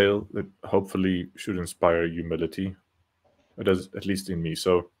cautionary tale that hopefully should inspire humility. It does, at least in me.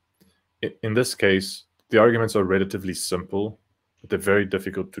 So in this case, the arguments are relatively simple, but they're very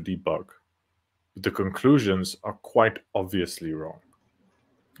difficult to debug. But the conclusions are quite obviously wrong.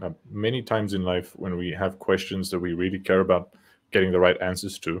 Many times in life, when we have questions that we really care about getting the right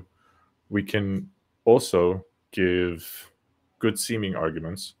answers to, we can also give good seeming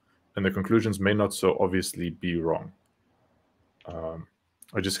arguments, and the conclusions may not so obviously be wrong.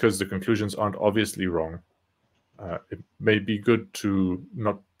 Or just because the conclusions aren't obviously wrong, it may be good to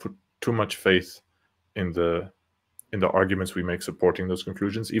not put too much faith in the arguments we make supporting those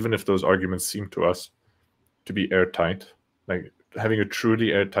conclusions, even if those arguments seem to us to be airtight. Like having a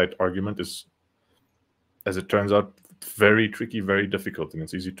truly airtight argument is, as it turns out, very tricky, very difficult, and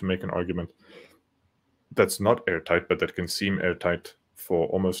it's easy to make an argument that's not airtight, but that can seem airtight for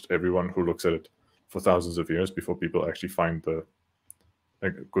almost everyone who looks at it for thousands of years before people actually find the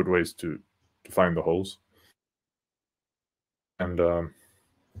good ways to find the holes. And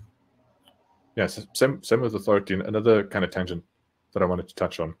yes, same with authority. And another kind of tangent that I wanted to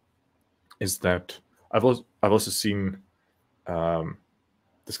touch on is that I've also seen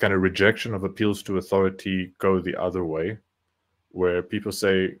this kind of rejection of appeals to authority go the other way, where people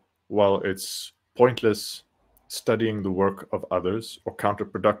say, well, it's pointless studying the work of others, or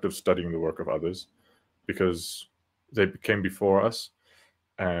counterproductive studying the work of others, because they came before us,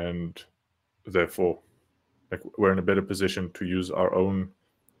 and therefore, like, we're in a better position to use our own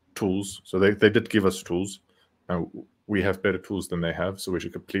tools. So they did give us tools, and we have better tools than they have, so we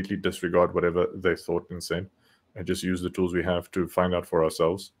should completely disregard whatever they thought and said, and just use the tools we have to find out for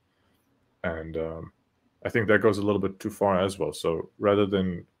ourselves. And I think that goes a little bit too far as well. So rather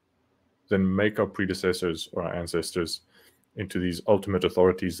than make our predecessors or our ancestors into these ultimate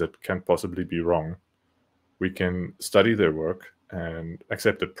authorities that can't possibly be wrong, we can study their work and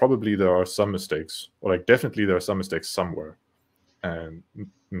accept that probably there are some mistakes, or like definitely there are some mistakes somewhere, and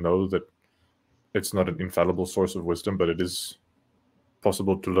know that it's not an infallible source of wisdom, but it is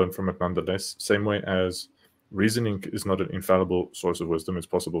possible to learn from it nonetheless. Same way as reasoning is not an infallible source of wisdom, it's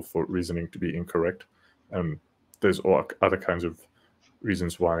possible for reasoning to be incorrect. And there's all other kinds of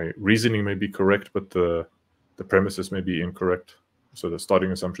reasons why reasoning may be correct, but the premises may be incorrect. So the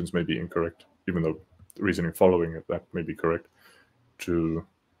starting assumptions may be incorrect, even though the reasoning following it, that may be correct. To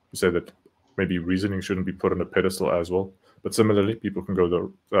say that maybe reasoning shouldn't be put on a pedestal as well. But similarly, people can go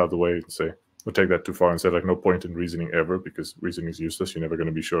the other way and say, we'll take that too far and say, like, no point in reasoning ever, because reasoning is useless. You're never going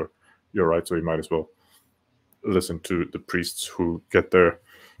to be sure you're right, so you might as well listen to the priests who get their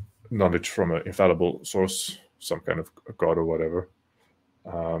knowledge from an infallible source, some kind of god or whatever.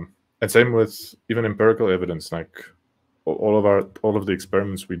 And same with even empirical evidence, like all of the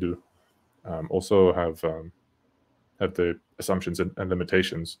experiments we do also have the assumptions and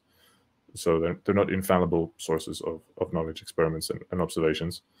limitations. So they're not infallible sources of knowledge, experiments and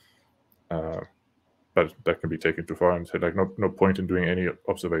observations. But that can be taken too far and said, like, no point in doing any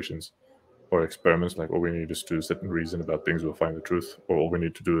observations or experiments. Like, all we need is to sit and reason about things, we'll find the truth. Or all we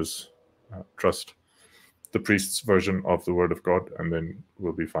need to do is trust the priest's version of the word of God, and then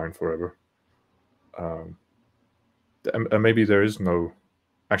we'll be fine forever. And maybe there is no,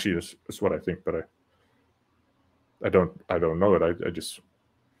 actually, that's what I think, but I don't know it.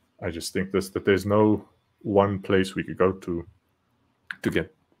 I just think that there's no one place we could go to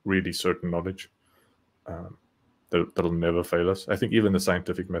get really certain knowledge that'll never fail us. I think even the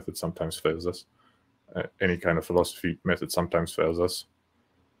scientific method sometimes fails us. Any kind of philosophy method sometimes fails us.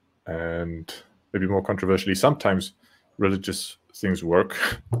 And maybe more controversially, sometimes religious things work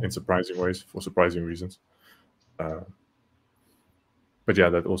in surprising ways for surprising reasons. But yeah,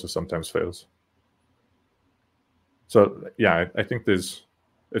 that also sometimes fails. So yeah, I think it's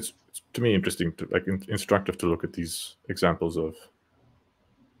to me interesting to, like, instructive to look at these examples of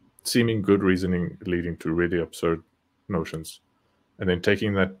seeming good reasoning leading to really absurd notions, and then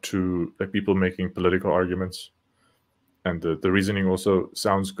taking that to, like, people making political arguments, and the reasoning also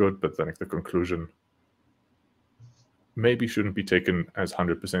sounds good, but then, like, the conclusion maybe shouldn't be taken as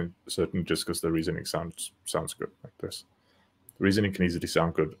 100% certain just because the reasoning sounds good. Like this, reasoning can easily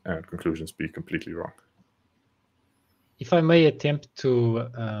sound good and conclusions be completely wrong. If I may attempt to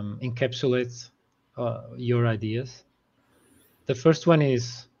encapsulate your ideas, the first one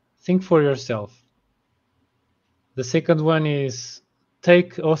is think for yourself. The second one is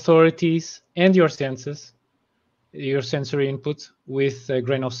take authorities and your senses, your sensory input, with a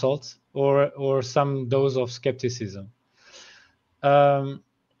grain of salt or some dose of skepticism. And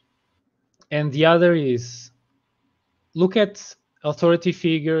the other is look at authority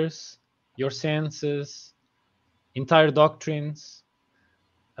figures, your senses, entire doctrines,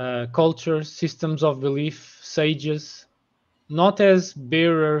 cultures, systems of belief, sages, not as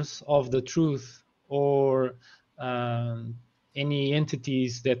bearers of the truth or any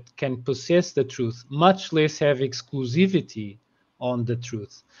entities that can possess the truth, much less have exclusivity on the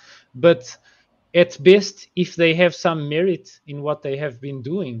truth. But at best, if they have some merit in what they have been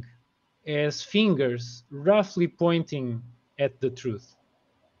doing, as fingers roughly pointing at the truth.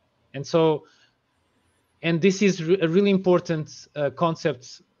 And so, and this is a really important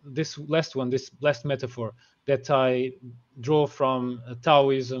concept, this last metaphor that I draw from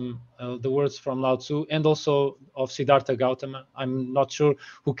Taoism, the words from Lao Tzu, and also of Siddhartha Gautama. I'm not sure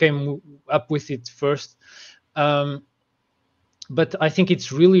who came up with it first. But I think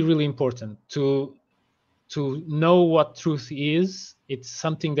it's really, really important to know what truth is. It's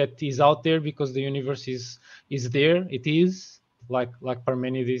something that is out there because the universe is there. It is, like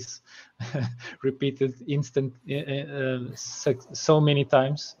Parmenides repeated so many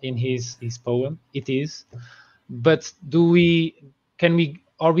times in his poem. It is. But are we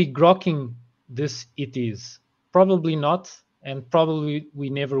grokking this it is? Probably not, and probably we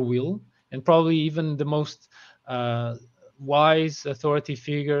never will, and probably even the most wise authority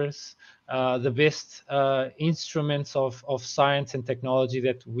figures the best instruments of science and technology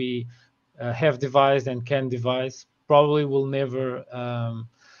that we have devised and can devise probably will never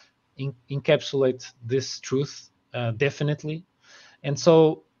encapsulate this truth, definitely. And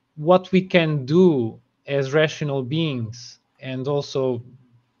so what we can do as rational beings, and also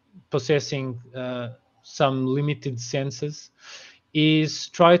possessing some limited senses, is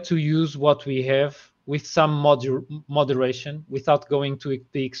try to use what we have with some moderation, without going to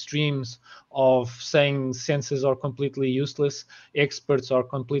the extremes of saying senses are completely useless, experts are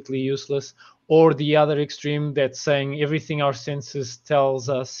completely useless, or the other extreme that's saying everything our senses tells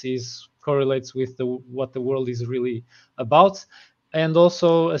us correlates with what the world is really about, and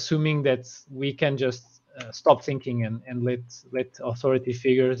also assuming that we can just stop thinking and let authority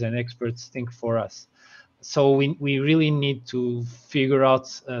figures and experts think for us. So we really need to figure out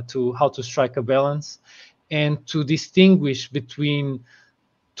how to strike a balance and to distinguish between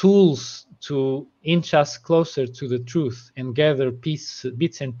tools to inch us closer to the truth and gather bits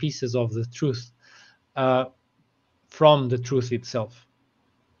and pieces of the truth from the truth itself.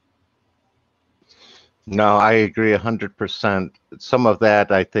 No, I agree 100%. Some of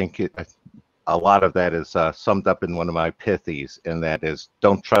that, I think, a lot of that is summed up in one of my pithies, and that is,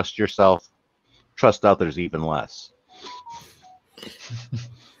 don't trust yourself, trust others even less.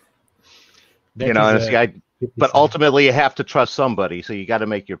 But ultimately you have to trust somebody, so you got to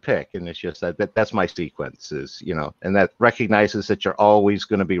make your pick, and it's just that's my sequence, is, and that recognizes that you're always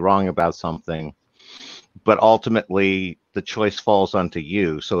going to be wrong about something, but ultimately the choice falls onto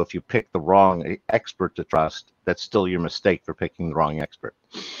you. So if you pick the wrong expert to trust, that's still your mistake for picking the wrong expert.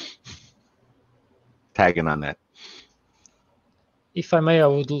 Tagging on that. If I may, I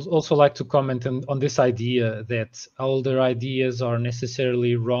would also like to comment on this idea that older ideas are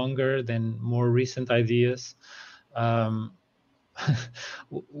necessarily wronger than more recent ideas. One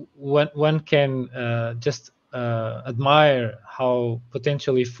can just admire how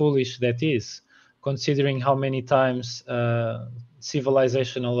potentially foolish that is, considering how many times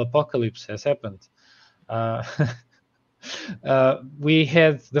civilizational apocalypse has happened. We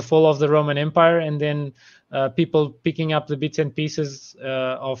had the fall of the Roman Empire, and then people picking up the bits and pieces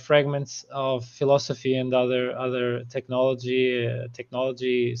of fragments of philosophy and other technology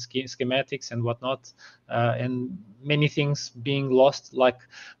schematics and whatnot, and many things being lost. Like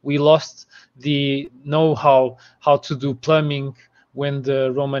we lost the know-how to do plumbing when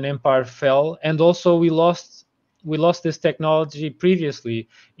the Roman Empire fell, and also we lost this technology previously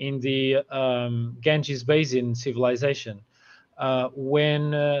in the Ganges Basin civilization,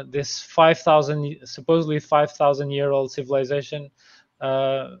 when this supposedly 5,000-year-old civilization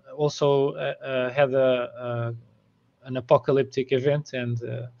also had an apocalyptic event, and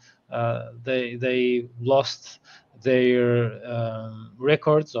they lost their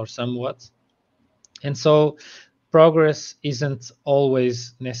records, or somewhat. And so progress isn't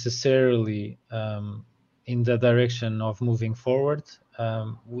always necessarily in the direction of moving forward.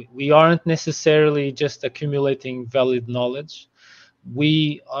 We aren't necessarily just accumulating valid knowledge.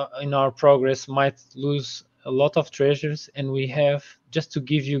 We, in our progress, might lose a lot of treasures, and we have, just to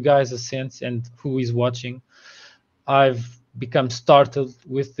give you guys a sense, and who is watching, I've become startled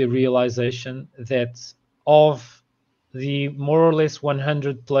with the realization that of the more or less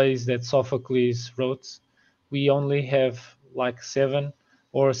 100 plays that Sophocles wrote, we only have like 7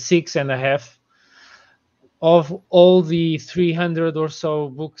 or 6.5 of all the 300 or so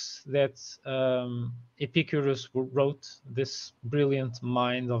books that Epicurus wrote, this brilliant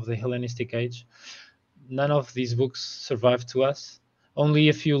mind of the Hellenistic age. None of these books survived to us. Only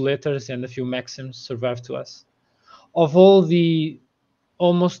a few letters and a few maxims survived to us. Of all the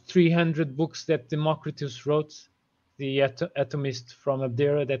almost 300 books that Democritus wrote, the atomist from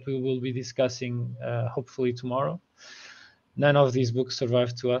Abdera that we will be discussing hopefully tomorrow, none of these books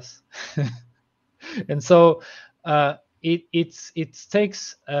survived to us. And so it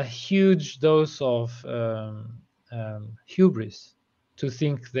takes a huge dose of hubris to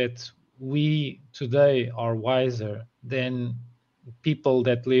think that we today are wiser than people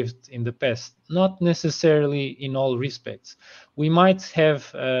that lived in the past. Not necessarily in all respects. We might have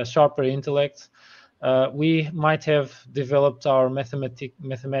sharper intellect. We might have developed our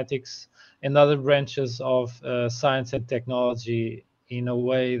mathematics and other branches of science and technology in a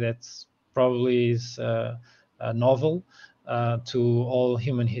way that's probably is novel to all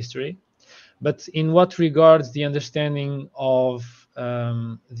human history. But in what regards the understanding of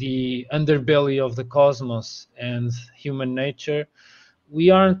the underbelly of the cosmos and human nature, we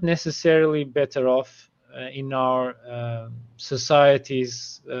aren't necessarily better off in our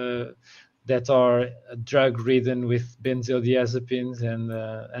societies that are drug-ridden with benzodiazepines and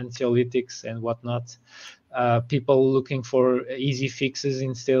anxiolytics and whatnot. People looking for easy fixes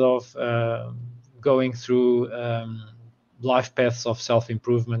instead of going through life paths of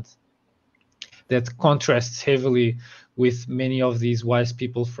self-improvement. That contrasts heavily with many of these wise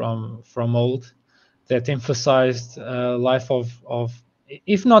people from old, that emphasized life of,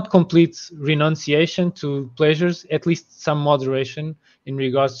 if not complete renunciation to pleasures, at least some moderation in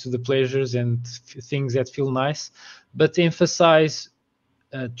regards to the pleasures and things that feel nice, but emphasize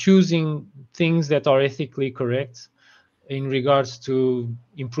choosing things that are ethically correct in regards to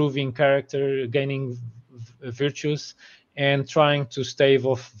improving character, gaining virtues, and trying to stave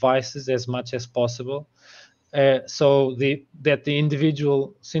off vices as much as possible. So that the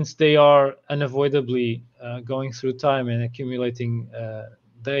individual, since they are unavoidably going through time and accumulating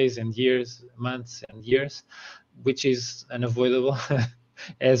days and years, months and years, which is unavoidable,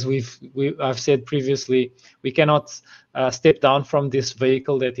 as I've said previously, we cannot step down from this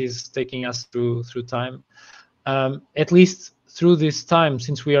vehicle that is taking us through time. At least through this time,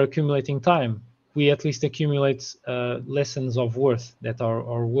 since we are accumulating time, we at least accumulate lessons of worth that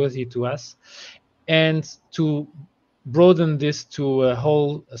are worthy to us. And to broaden this to a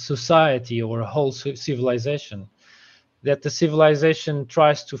whole society or a whole civilization, that the civilization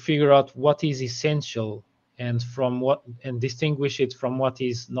tries to figure out what is essential and distinguish it from what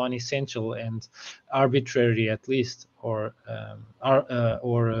is non-essential and arbitrary, at least, or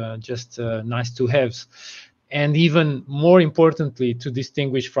just nice to haves. And even more importantly, to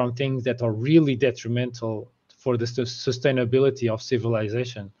distinguish from things that are really detrimental for the sustainability of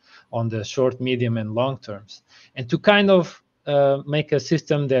civilization on the short, medium, and long terms, and to kind of make a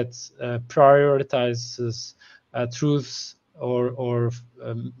system that prioritizes truths or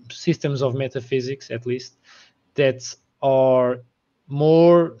systems of metaphysics, at least, that are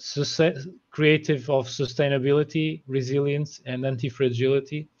more creative of sustainability, resilience, and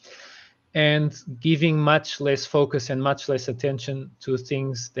anti-fragility, and giving much less focus and much less attention to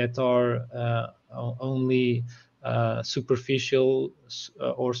things that are only superficial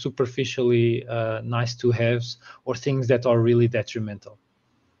or superficially nice to haves, or things that are really detrimental.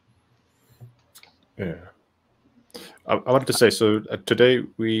 Yeah, I wanted to say, so today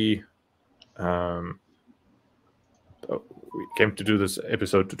we came to do this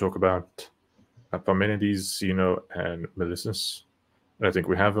episode to talk about Parmenides, Zeno, and Melissus. And I think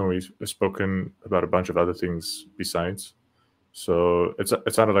we have, and we've spoken about a bunch of other things besides. So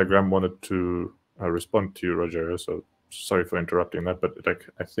it sounded like Graham wanted to respond to you, Rogerio. So sorry for interrupting that, but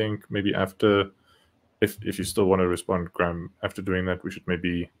I think maybe after, if you still want to respond, Graham, after doing that, we should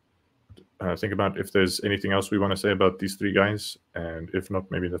maybe think about if there's anything else we want to say about these three guys, and if not,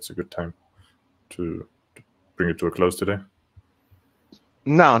 maybe that's a good time to bring it to a close today.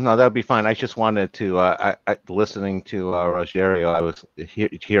 No, that'd be fine. I just wanted to, listening to Rogerio, I was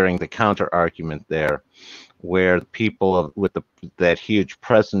hearing the counter argument there, where people with that huge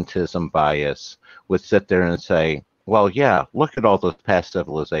presentism bias would sit there and say, well, yeah, look at all those past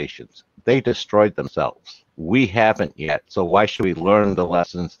civilizations. They destroyed themselves. We haven't yet. So why should we learn the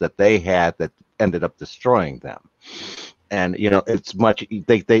lessons that they had that ended up destroying them? And, it's much,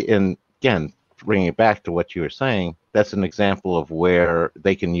 and again, bringing it back to what you were saying, that's an example of where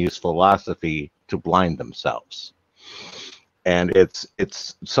they can use philosophy to blind themselves. And it's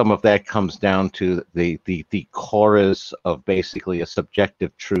some of that comes down to the chorus of basically a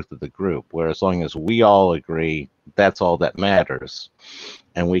subjective truth of the group, where as long as we all agree, that's all that matters.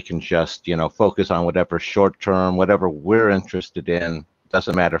 And we can just, focus on whatever short term, whatever we're interested in,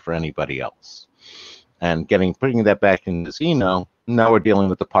 doesn't matter for anybody else. And bringing that back into Zeno, now we're dealing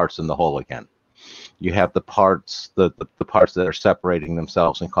with the parts in the whole again. You have the parts, the parts that are separating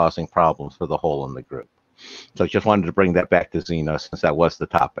themselves and causing problems for the whole in the group. So I just wanted to bring that back to Zeno, since that was the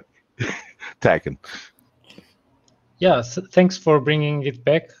topic. Taken. Yeah, so thanks for bringing it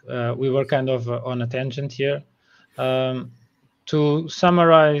back. We were kind of on a tangent here. To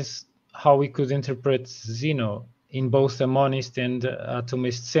summarize how we could interpret Zeno in both a monist and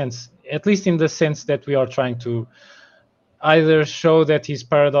atomist sense, at least in the sense that we are trying to either show that his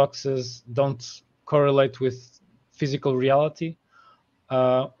paradoxes don't correlate with physical reality,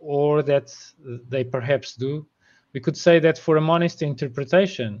 or that they perhaps do. We could say that for a monist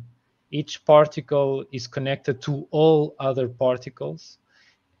interpretation, each particle is connected to all other particles,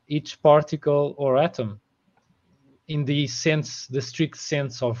 each particle or atom, in the strict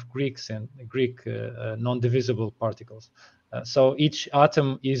sense of Greek non-divisible particles. So each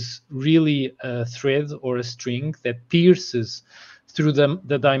atom is really a thread or a string that pierces through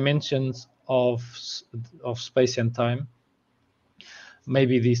the dimensions of space and time.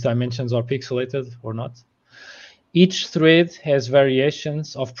 maybe these dimensions are pixelated or not. Each thread has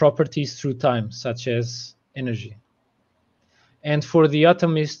variations of properties through time, such as energy. And for the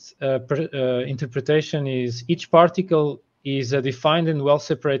atomist interpretation is each particle is a defined and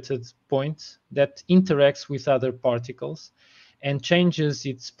well-separated point that interacts with other particles and changes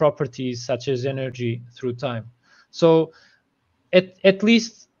its properties such as energy through time. So at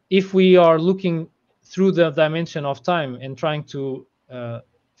least if we are looking through the dimension of time and trying to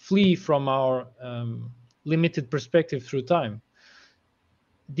flee from our limited perspective through time,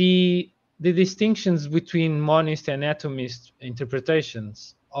 the distinctions between monist and atomist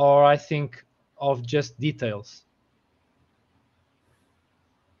interpretations are, I think, of just details.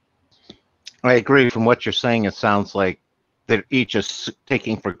 I agree. From what you're saying, it sounds like they're each is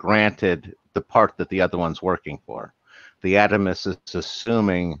taking for granted the part that the other one's working for. The atomist is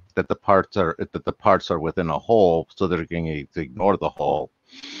assuming that the parts are within a whole, so they're going to ignore the whole.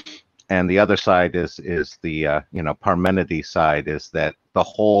 And the other side is the Parmenides side, is that the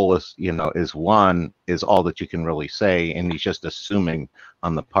whole is is one, is all that you can really say, and he's just assuming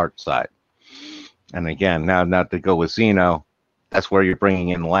on the part side. And again, now to go with Zeno, that's where you're bringing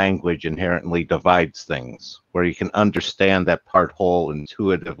in language inherently divides things, where you can understand that part whole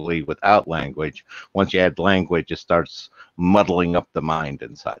intuitively without language. Once you add language, it starts muddling up the mind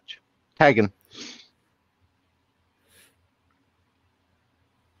and such. Hagen.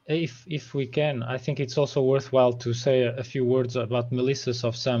 If we can, I think it's also worthwhile to say a few words about Melissus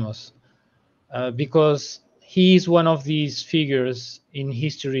of Samos, because he is one of these figures in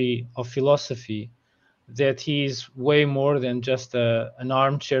history of philosophy that he is way more than just an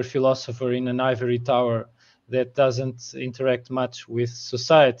armchair philosopher in an ivory tower that doesn't interact much with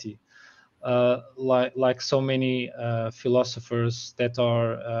society, like so many philosophers that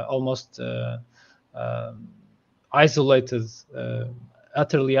are almost isolated,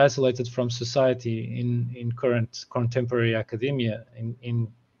 utterly isolated from society in current contemporary academia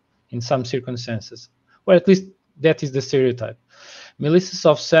in some circumstances. Well, at least that is the stereotype. Melissus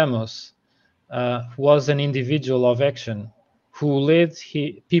of Samos was an individual of action who led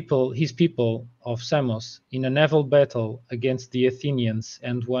his people of Samos in a naval battle against the Athenians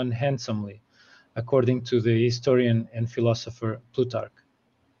and won handsomely, according to the historian and philosopher Plutarch.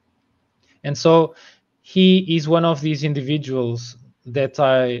 And so he is one of these individuals that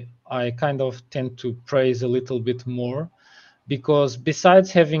I kind of tend to praise a little bit more, because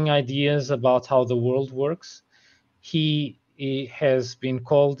besides having ideas about how the world works, he has been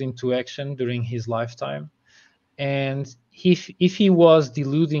called into action during his lifetime. And if he was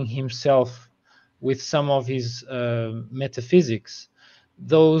deluding himself with some of his metaphysics,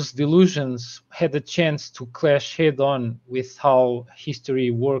 those delusions had a chance to clash head-on with how history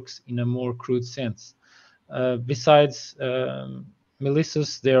works in a more crude sense. Besides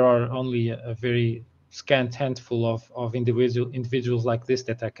Melissus, there are only a very scant handful of individuals like this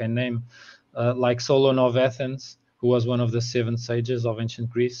that I can name, like Solon of Athens, who was one of the 7 sages of ancient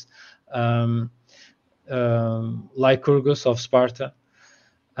Greece, Lycurgus of Sparta,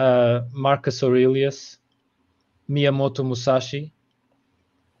 Marcus Aurelius, Miyamoto Musashi,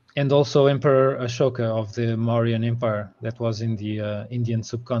 and also Emperor Ashoka of the Mauryan Empire that was in the Indian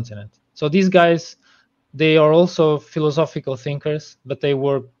subcontinent. So these guys, they are also philosophical thinkers, but they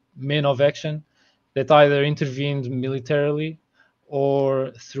were men of action that either intervened militarily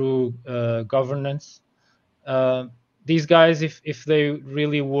or through governance. These guys, if they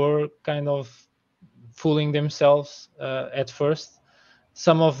really were kind of fooling themselves at first,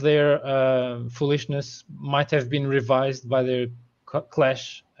 some of their foolishness might have been revised by their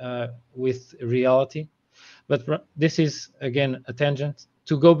clash with reality. But this is, again, a tangent.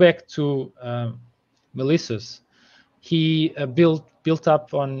 To go back to Melissus, he built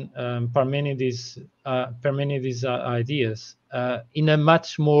up on Parmenides' ideas in a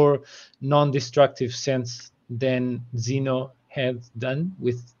much more non-destructive sense than Zeno had done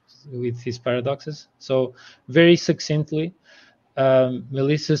with his paradoxes. So very succinctly,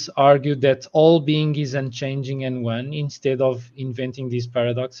 Melissus argued that all being is unchanging and one, instead of inventing these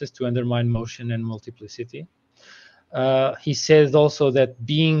paradoxes to undermine motion and multiplicity. He said also that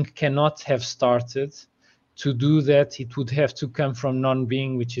being cannot have started. To do that, it would have to come from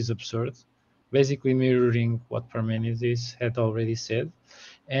non-being, which is absurd, basically mirroring what Parmenides had already said.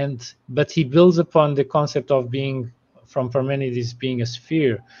 But he builds upon the concept of being, from Parmenides, being a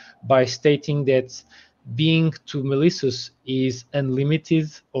sphere, by stating that being to Melissus is unlimited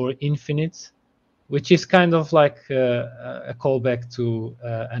or infinite, which is kind of like a callback to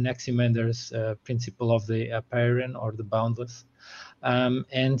Anaximander's principle of the apeiron, or the boundless.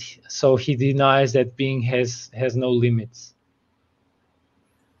 And so he denies that being has no limits.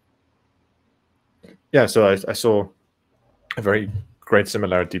 yeah, so I saw a very great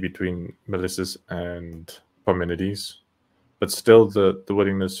similarity between Melissus and Parmenides, but still the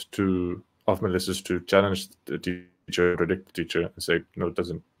willingness of Melissus to challenge the teacher, predict the teacher, and say, no, it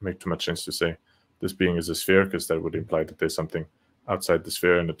doesn't make too much sense to say this being is a sphere, because that would imply that there's something outside the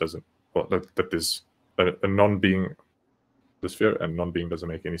sphere, and it doesn't, well, that there's a non-being the sphere, and non-being doesn't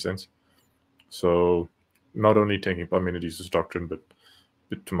make any sense. So not only taking Parmenides' doctrine, but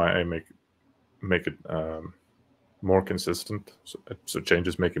to my eye, make it more consistent. So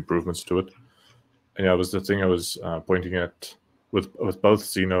changes, make improvements to it. And yeah, it was the thing I was pointing at with both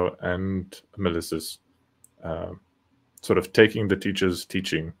Zeno and Melissus, sort of taking the teacher's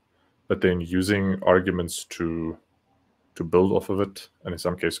teaching, but then using arguments to build off of it, and in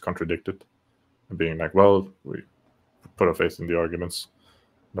some cases contradict it, and being like, well, we put our faith in the arguments,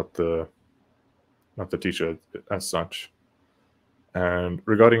 not the teacher as such. And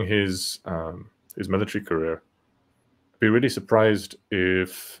regarding his military career, I'd be really surprised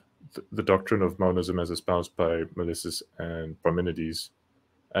if the doctrine of monism as espoused by Melissus and Parmenides,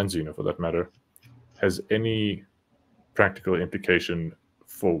 and Zeno for that matter, has any practical implication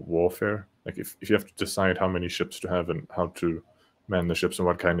for warfare. Like if you have to decide how many ships to have and how to man the ships and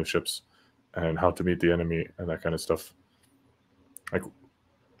what kind of ships and how to meet the enemy and that kind of stuff. Like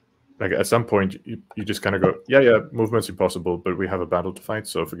at some point you just kind of go, yeah, movement's impossible, but we have a battle to fight,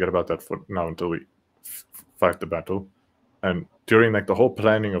 so forget about that for now until we fight the battle. And during like the whole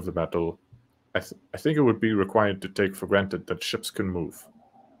planning of the battle, I think it would be required to take for granted that ships can move.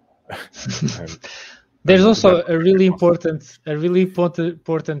 There's also a really important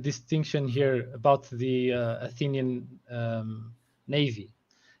distinction here about the Athenian navy.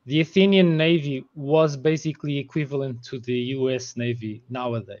 The Athenian navy was basically equivalent to the US Navy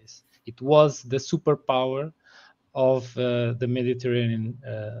nowadays. It was the superpower of the Mediterranean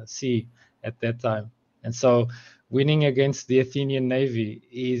Sea at that time. And so winning against the Athenian navy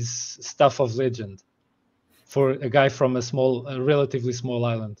is stuff of legend for a guy from a relatively small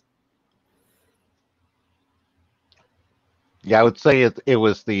island. Yeah, I would say it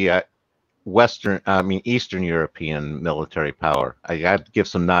was the Eastern European military power. I'd give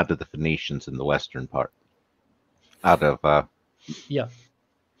some nod to the Phoenicians in the western part. Out of yeah,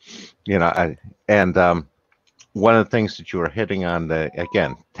 one of the things that you were hitting on,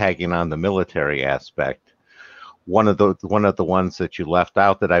 tagging on the military aspect. One of the ones that you left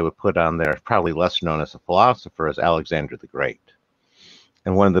out that I would put on there, probably less known as a philosopher, is Alexander the Great.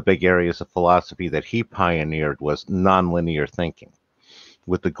 And one of the big areas of philosophy that he pioneered was nonlinear thinking,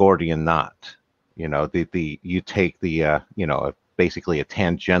 with the Gordian knot. You take the basically a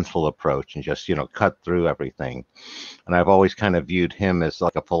tangential approach and just cut through everything. And I've always kind of viewed him as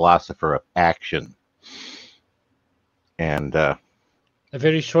like a philosopher of action. And a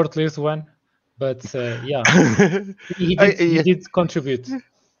very short-lived one, but yeah, he did contribute.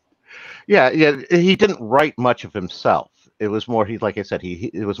 Yeah, he didn't write much of himself. It was more, like I said,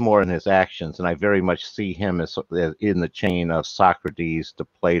 it was more in his actions, and I very much see him as in the chain of Socrates to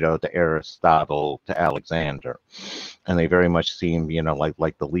Plato to Aristotle to Alexander, and they very much seem,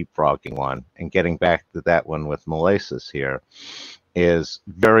 like the leapfrogging one. And getting back to that one with Melissus here is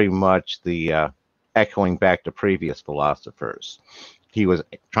very much the echoing back to previous philosophers. He was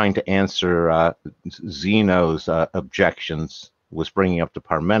trying to answer Zeno's objections, was bringing up to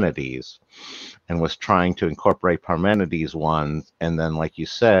Parmenides, and was trying to incorporate Parmenides' ones. And then, like you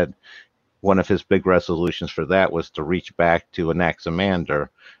said, one of his big resolutions for that was to reach back to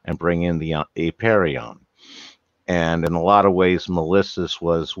Anaximander and bring in the Apeiron. And in a lot of ways, Melissus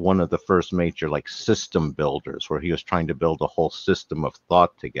was one of the first major system builders, where he was trying to build a whole system of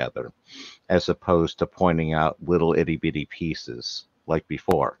thought together, as opposed to pointing out little itty-bitty pieces like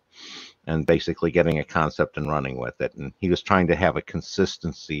before, and basically getting a concept and running with it. And he was trying to have a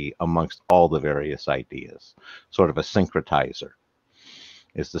consistency amongst all the various ideas, sort of a syncretizer,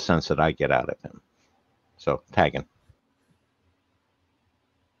 is the sense that I get out of him. So, tagging.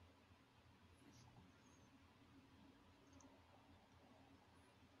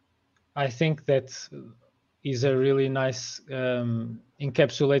 I think that is a really nice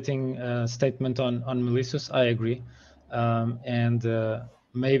encapsulating statement on Melissus. I agree. And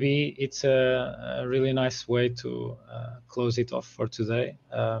maybe it's a really nice way to close it off for today.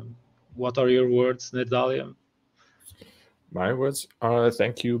 What are your words, Nedalium? My words are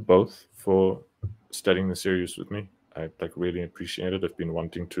thank you both for studying the series with me. I really appreciate it. I've been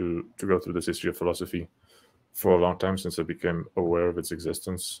wanting to go through this history of philosophy for a long time, since I became aware of its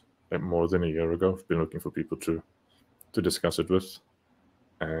existence more than a year ago. I've been looking for people to discuss it with.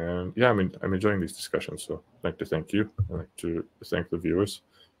 And yeah, I'm enjoying these discussions. So I'd like to thank you. I'd like to thank the viewers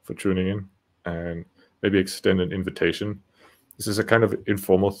for tuning in. And maybe extend an invitation. This is a kind of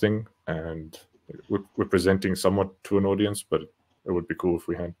informal thing, and we're presenting somewhat to an audience, but it would be cool if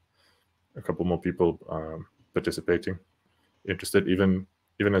we had a couple more people participating, interested, even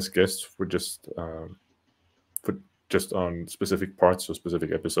as guests, for just on specific parts or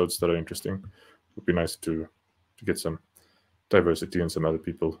specific episodes that are interesting. It would be nice to get some diversity and some other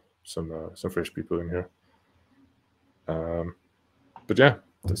people, some fresh people in here. But yeah,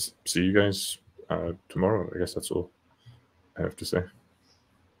 let's see you guys tomorrow. I guess that's all I have to say.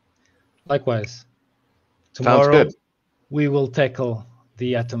 Likewise. Sounds Tomorrow good. we will tackle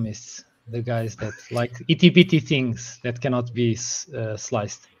the atomists, the guys that like itty-bitty things that cannot be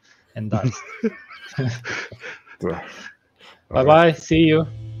sliced and diced. Bye-bye. See you.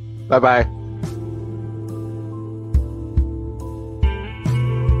 Bye-bye.